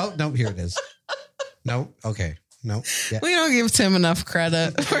 Oh, no, here it is. No, okay. No. Yeah. We don't give Tim enough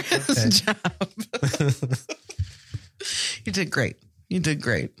credit for his job. You did great. You did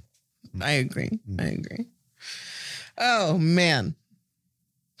great. I agree. Oh, man.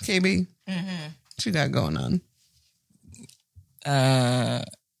 KB, what you got going on? I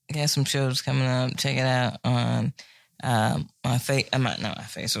got some shows coming up. Check it out on my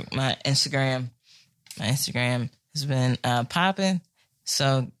Facebook, my Instagram. My Instagram has been popping.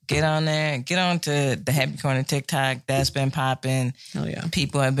 So get on there. Get on to the Happy Corner TikTok. That's been popping. Hell yeah.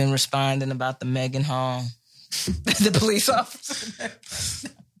 People have been responding about the Megan Hall, the police officer.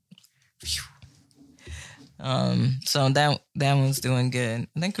 So that one's doing good.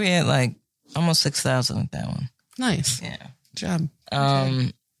 I think we had like almost 6,000 with that one. Nice. Yeah. Good job.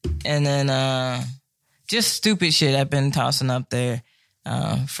 And then just stupid shit I've been tossing up there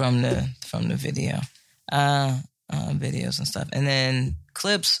from the video. Videos and stuff. And then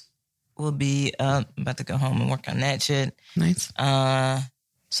clips will be about to go home and work on that shit. Nice.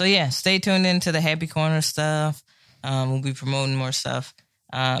 So yeah, stay tuned into the Happy Corner stuff. We'll be promoting more stuff.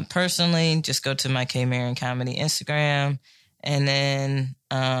 Personally, just go to my K Marion Comedy Instagram and then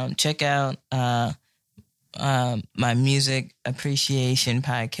check out my music appreciation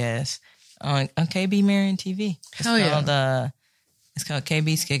podcast on KB Marion TV. It's called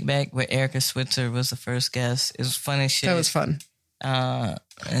KB's Kickback, where Erica Switzer was the first guest. It was fun as shit. That was fun. And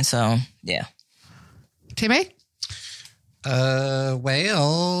so, yeah. Timmy?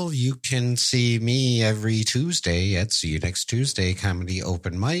 Well, you can see me every Tuesday at See You Next Tuesday Comedy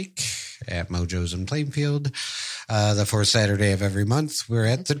Open Mic. at Mojo's in Plainfield. The fourth Saturday of every month, we're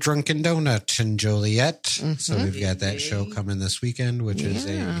at the Drunken Donut in Joliet. So we've got that show coming this weekend, which is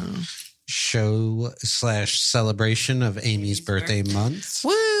a show / celebration of Aimee's birthday month.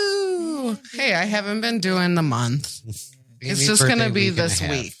 Woo! Hey, I haven't been doing the month. It's just going to be this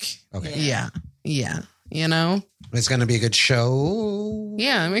week. Okay. Yeah. You know? It's going to be a good show.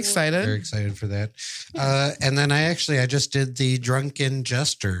 Yeah, I'm excited. Very excited for that. And then I just did the Drunken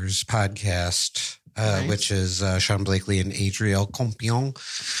Jesters podcast, Nice. which is Sean Blakely and Adriel Compion.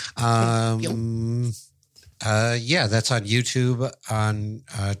 That's on YouTube on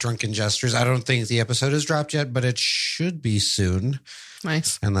Drunken Jesters. I don't think the episode is dropped yet, but it should be soon.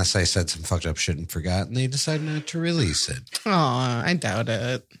 Nice. Unless I said some fucked up shit and forgot, and they decided not to release it. Oh, I doubt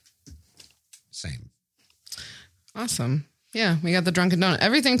it. Same. Awesome. Yeah, we got the Drunken Donut.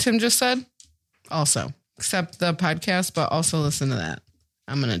 Everything Tim just said, also, except the podcast, but also listen to that.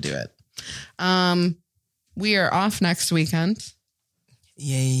 I'm going to do it. We are off next weekend.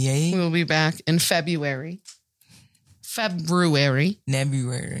 Yay. We will be back in February. February.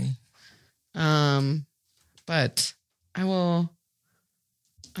 But I will,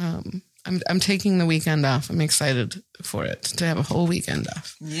 I'm taking the weekend off. I'm excited for it, to have a whole weekend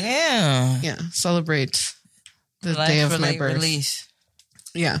off. Yeah. Yeah. Celebrate the day of my birth. Release.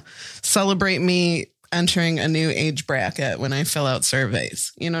 Yeah. Celebrate me entering a new age bracket when I fill out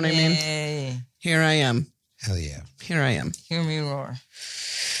surveys. You know what I mean? Here I am. Hell yeah. Here I am. Hear me roar.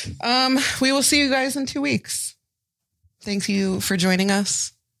 We will see you guys in 2 weeks. Thank you for joining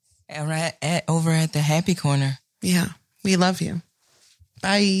us. Over at the Happy Corner. Yeah. We love you.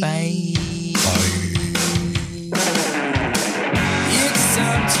 Bye. Bye. It's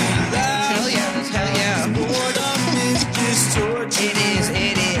time to laugh. Hell yeah. Boredom is just torture.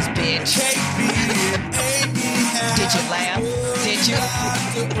 It is, bitch. KB and Aimee have Did you laugh? Did you?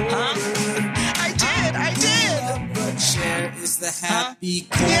 Huh? I did. but share is the happy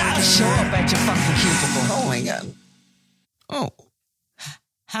corner. Yeah, show up at your fucking cubicle. Oh my God. Oh. Ha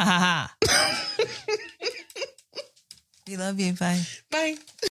ha ha. We love you. Bye. Bye.